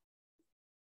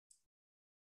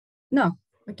 No.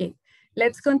 Okay.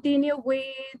 Let's continue with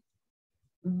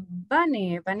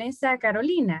Vanessa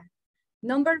Carolina.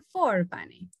 Number 4,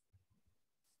 Vane.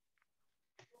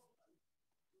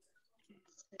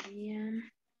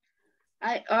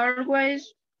 I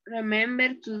always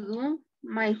remember to do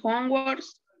my homework.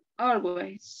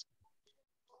 Always.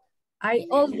 I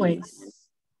always.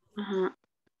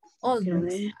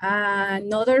 Always.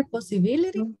 Another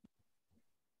possibility.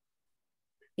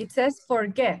 It says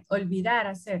forget, olvidar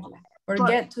hacerla.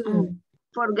 Forget to do it.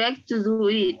 Forget to do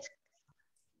it.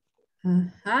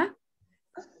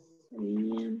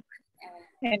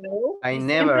 Hello. I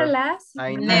never forget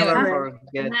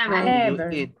to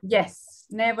do it. Yes,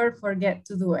 never forget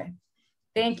to do it.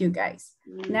 Thank you, guys.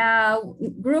 Now,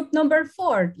 group number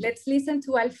 4. Let's listen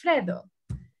to Alfredo.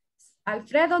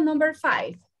 Alfredo, number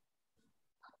 5.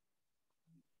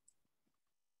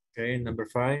 Okay, number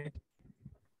 5.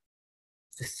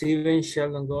 Steven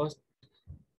Sheldon goes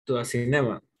to a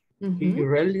cinema. He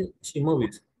rarely sees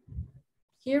movies.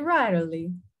 He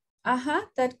rarely.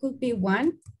 That could be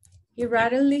one. He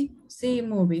rarely see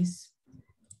movies.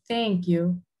 Thank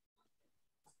you.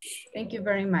 Thank you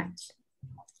very much.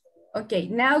 Okay,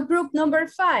 now group number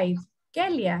 5.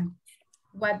 Kelia,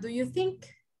 what do you think?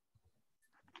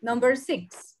 Number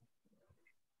 6.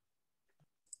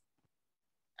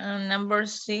 Number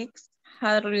 6,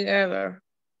 hardly ever.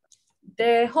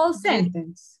 The whole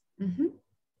sentence.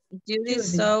 Judy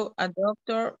saw a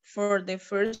doctor for the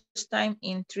first time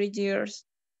in 3 years.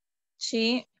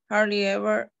 She hardly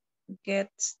ever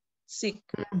gets sick.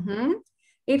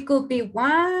 It could be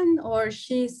one, or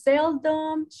she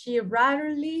seldom, she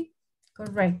rarely.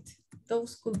 Correct.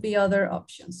 Those could be other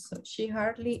options. So she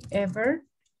hardly ever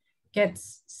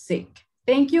gets sick.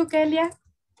 Thank you, Kelia.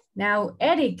 Now,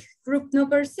 Eric, group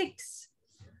number 6.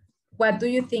 What do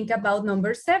you think about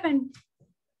number 7?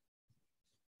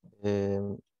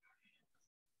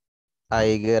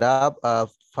 I get up at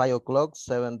 5 o'clock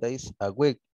 7 days a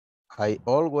week. I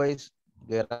always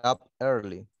get up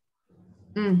early.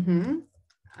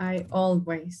 I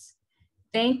always.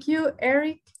 Thank you,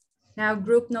 Eric. Now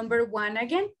group number 1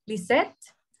 again,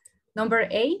 Lisette. Number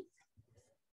 8.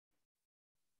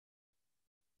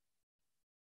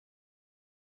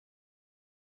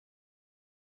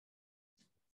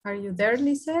 Are you there,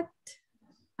 Lisette?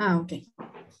 Okay.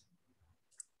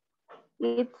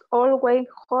 It's always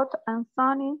hot and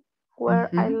sunny where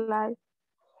I live.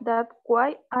 That's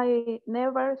why I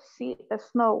never see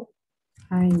snow.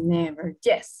 I never,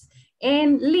 yes.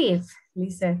 And live,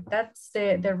 Lisette, that's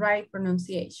the right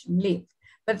pronunciation, live.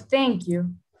 But thank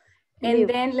you. And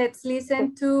then let's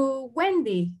listen to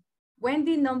Wendy.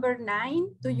 Wendy, number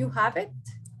 9, do you have it?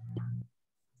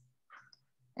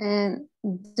 And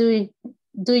do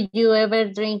you ever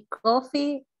drink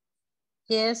coffee?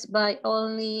 Yes, but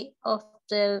only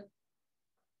after.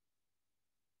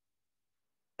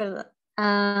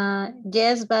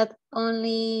 Yes, but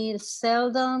only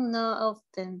seldom, not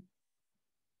often.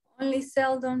 Only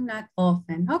seldom, not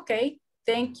often. Okay,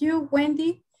 thank you,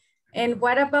 Wendy. And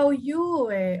what about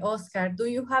you, Oscar? Do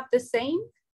you have the same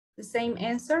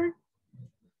answer?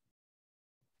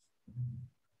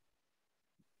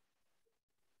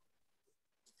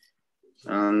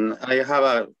 I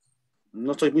have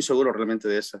no estoy muy seguro realmente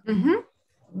de esa.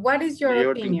 What is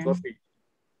your opinion?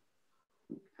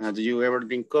 Do you ever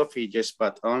drink coffee? Yes,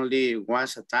 but only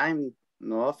once a time,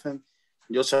 not often.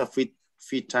 Just a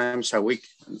few times a week.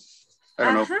 I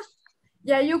don't know.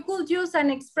 Yeah, you could use an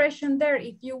expression there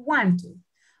if you want to.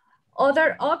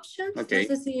 Other options? Okay.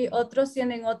 No sé si otros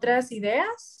tienen otras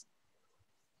ideas.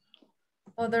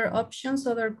 Other options,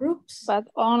 other groups? But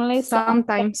only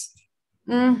sometimes.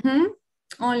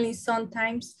 Only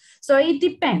sometimes. So it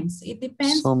depends. It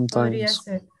depends. Sometimes.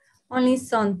 Only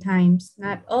sometimes,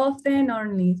 not often,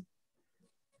 only.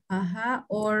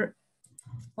 Or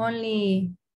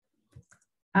only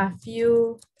a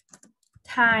few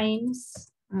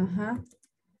times.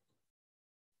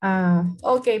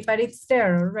 Okay, but it's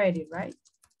there already, right?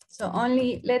 So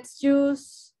only let's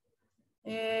use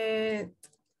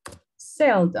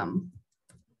seldom.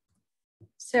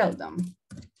 Seldom,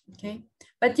 okay?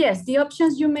 But yes, the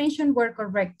options you mentioned were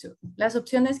correct too. Las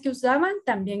opciones que usaban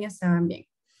también estaban bien.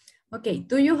 Okay,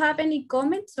 do you have any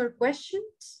comments or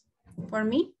questions for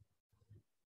me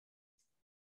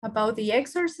about the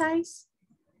exercise?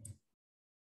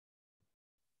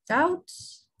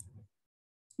 Doubts?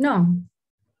 No.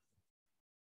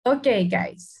 Okay,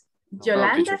 guys.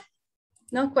 Yolanda?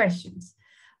 No questions.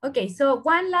 Okay, so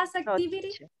one last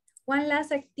activity. One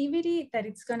last activity that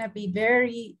it's gonna be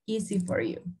very easy for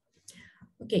you.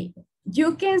 Okay,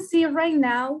 you can see right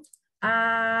now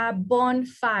a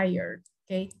bonfire,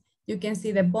 okay? You can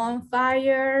see the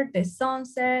bonfire, the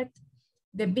sunset,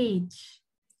 the beach.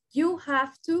 You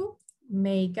have to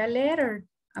make a letter.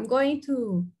 I'm going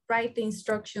to write the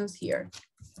instructions here.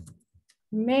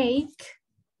 Make,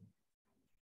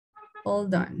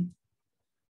 hold on.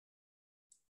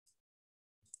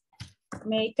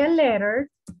 Make a letter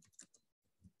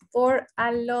for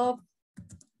a loved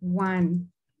one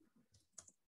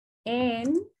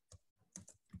and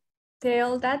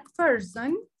tell that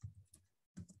person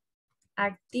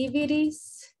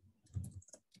activities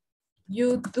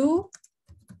you do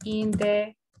in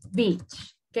the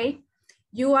beach, okay?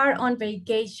 You are on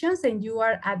vacations and you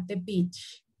are at the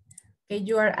beach. Okay,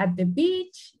 you are at the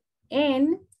beach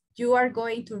and you are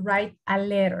going to write a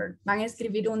letter. Van a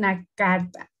escribir una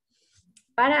carta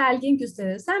para alguien que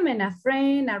ustedes amen, a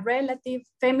friend, a relative,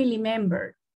 family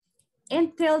member.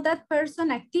 And tell that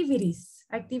person activities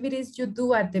you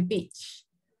do at the beach.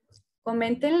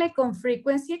 Coméntenle con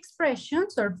frequency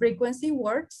expressions or frequency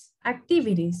words,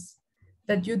 activities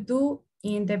that you do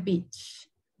in the beach,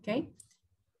 okay?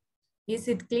 Is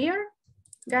it clear,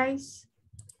 guys?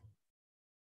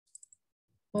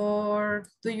 Or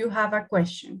do you have a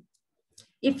question?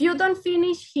 If you don't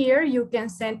finish here, you can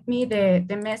send me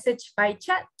the message by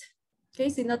chat. Okay,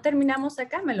 si no terminamos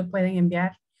acá, me lo pueden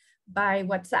enviar by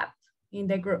WhatsApp in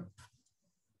the group.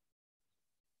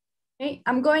 Okay,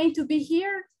 I'm going to be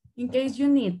here in case you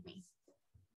need me.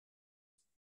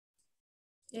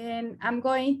 And I'm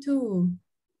going to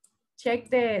check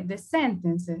the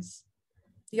sentences,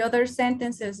 the other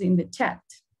sentences in the chat.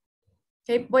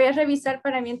 Okay, voy a revisar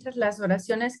para mientras las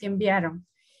oraciones que enviaron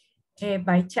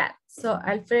by chat. So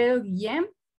Alfredo Guillem,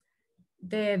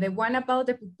 the one about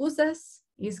the pupusas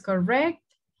is correct.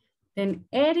 Then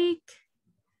Eric,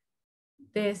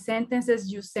 the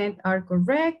sentences you sent are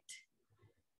correct.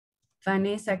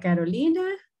 Vanessa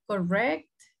Carolina, correct.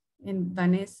 And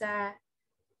Vanessa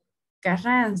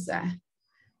Carranza,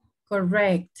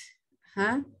 correct.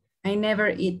 I never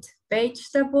eat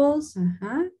vegetables.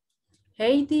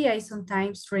 Heidi, I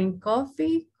sometimes drink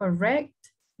coffee, correct.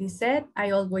 He said,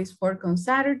 I always work on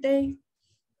Saturday.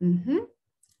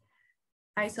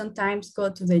 I sometimes go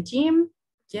to the gym.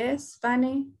 Yes,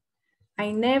 Fanny.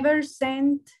 I never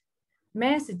send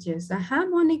messages.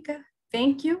 Monica,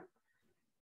 thank you.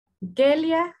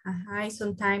 Gelia, I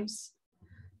sometimes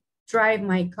drive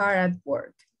my car at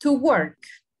work, to work.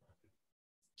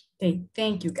 Okay,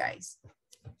 thank you guys.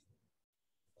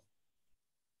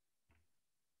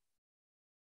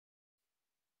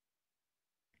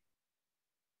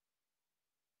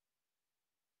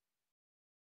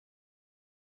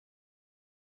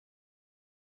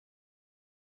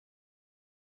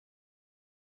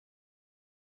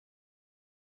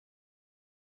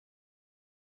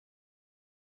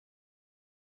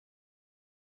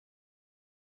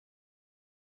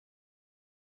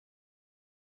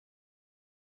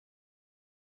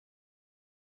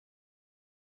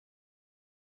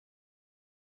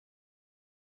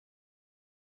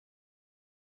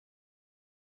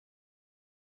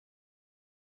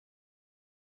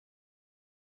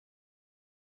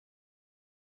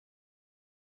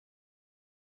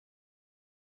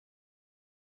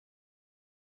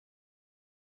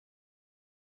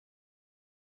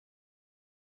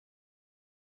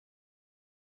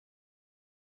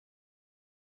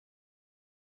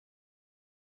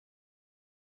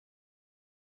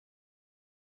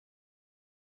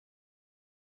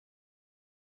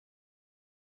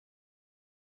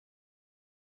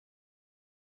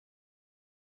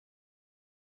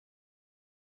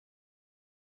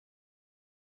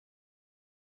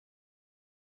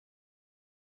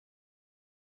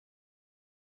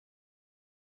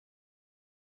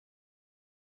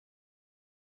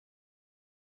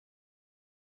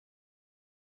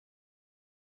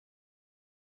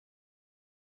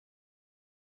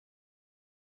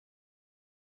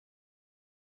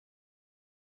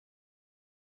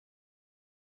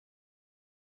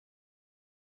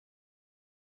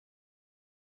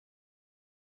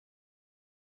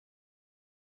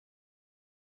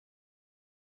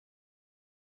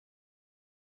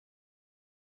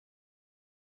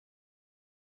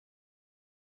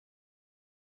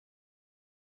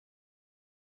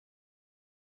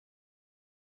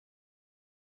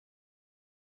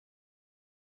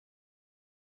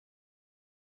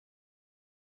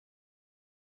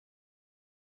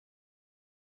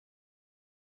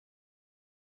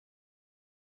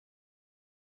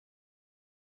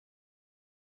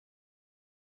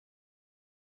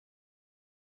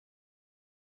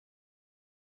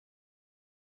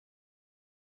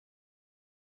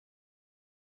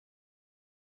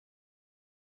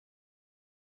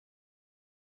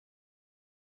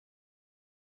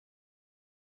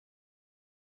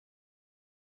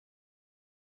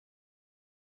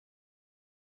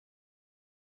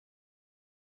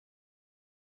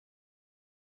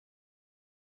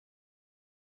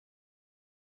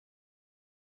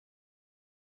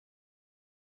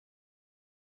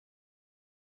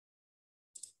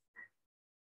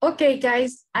 Okay,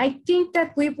 guys, I think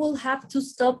that we will have to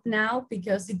stop now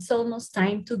because it's almost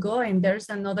time to go and there's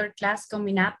another class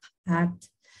coming up at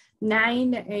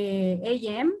 9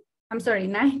 a.m. I'm sorry,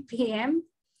 9 p.m.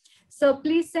 So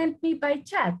please send me by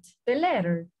chat the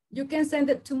letter. You can send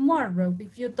it tomorrow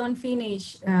if you don't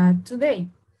finish today.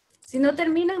 Si no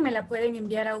terminan, me la pueden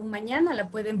enviar aún mañana, la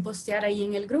pueden postear ahí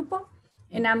en el grupo.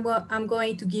 And I'm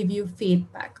going to give you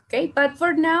feedback, okay? But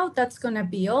for now, that's gonna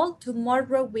be all.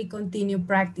 Tomorrow, we continue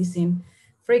practicing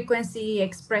frequency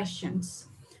expressions.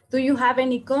 Do you have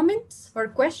any comments or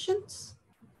questions?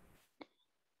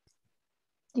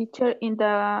 Teacher, in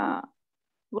the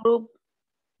group,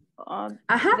 the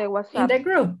WhatsApp. In the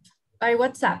group, by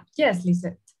WhatsApp. Yes,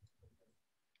 Lisette.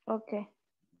 Okay.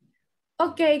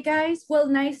 Okay, guys. Well,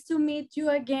 nice to meet you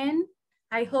again.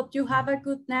 I hope you have a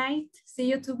good night.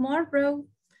 See you tomorrow.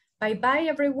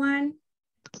 Bye-bye, everyone.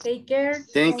 Take care.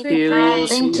 Thank you.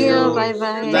 Thank you.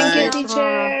 Bye-bye. Thank you,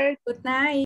 teacher. Good night.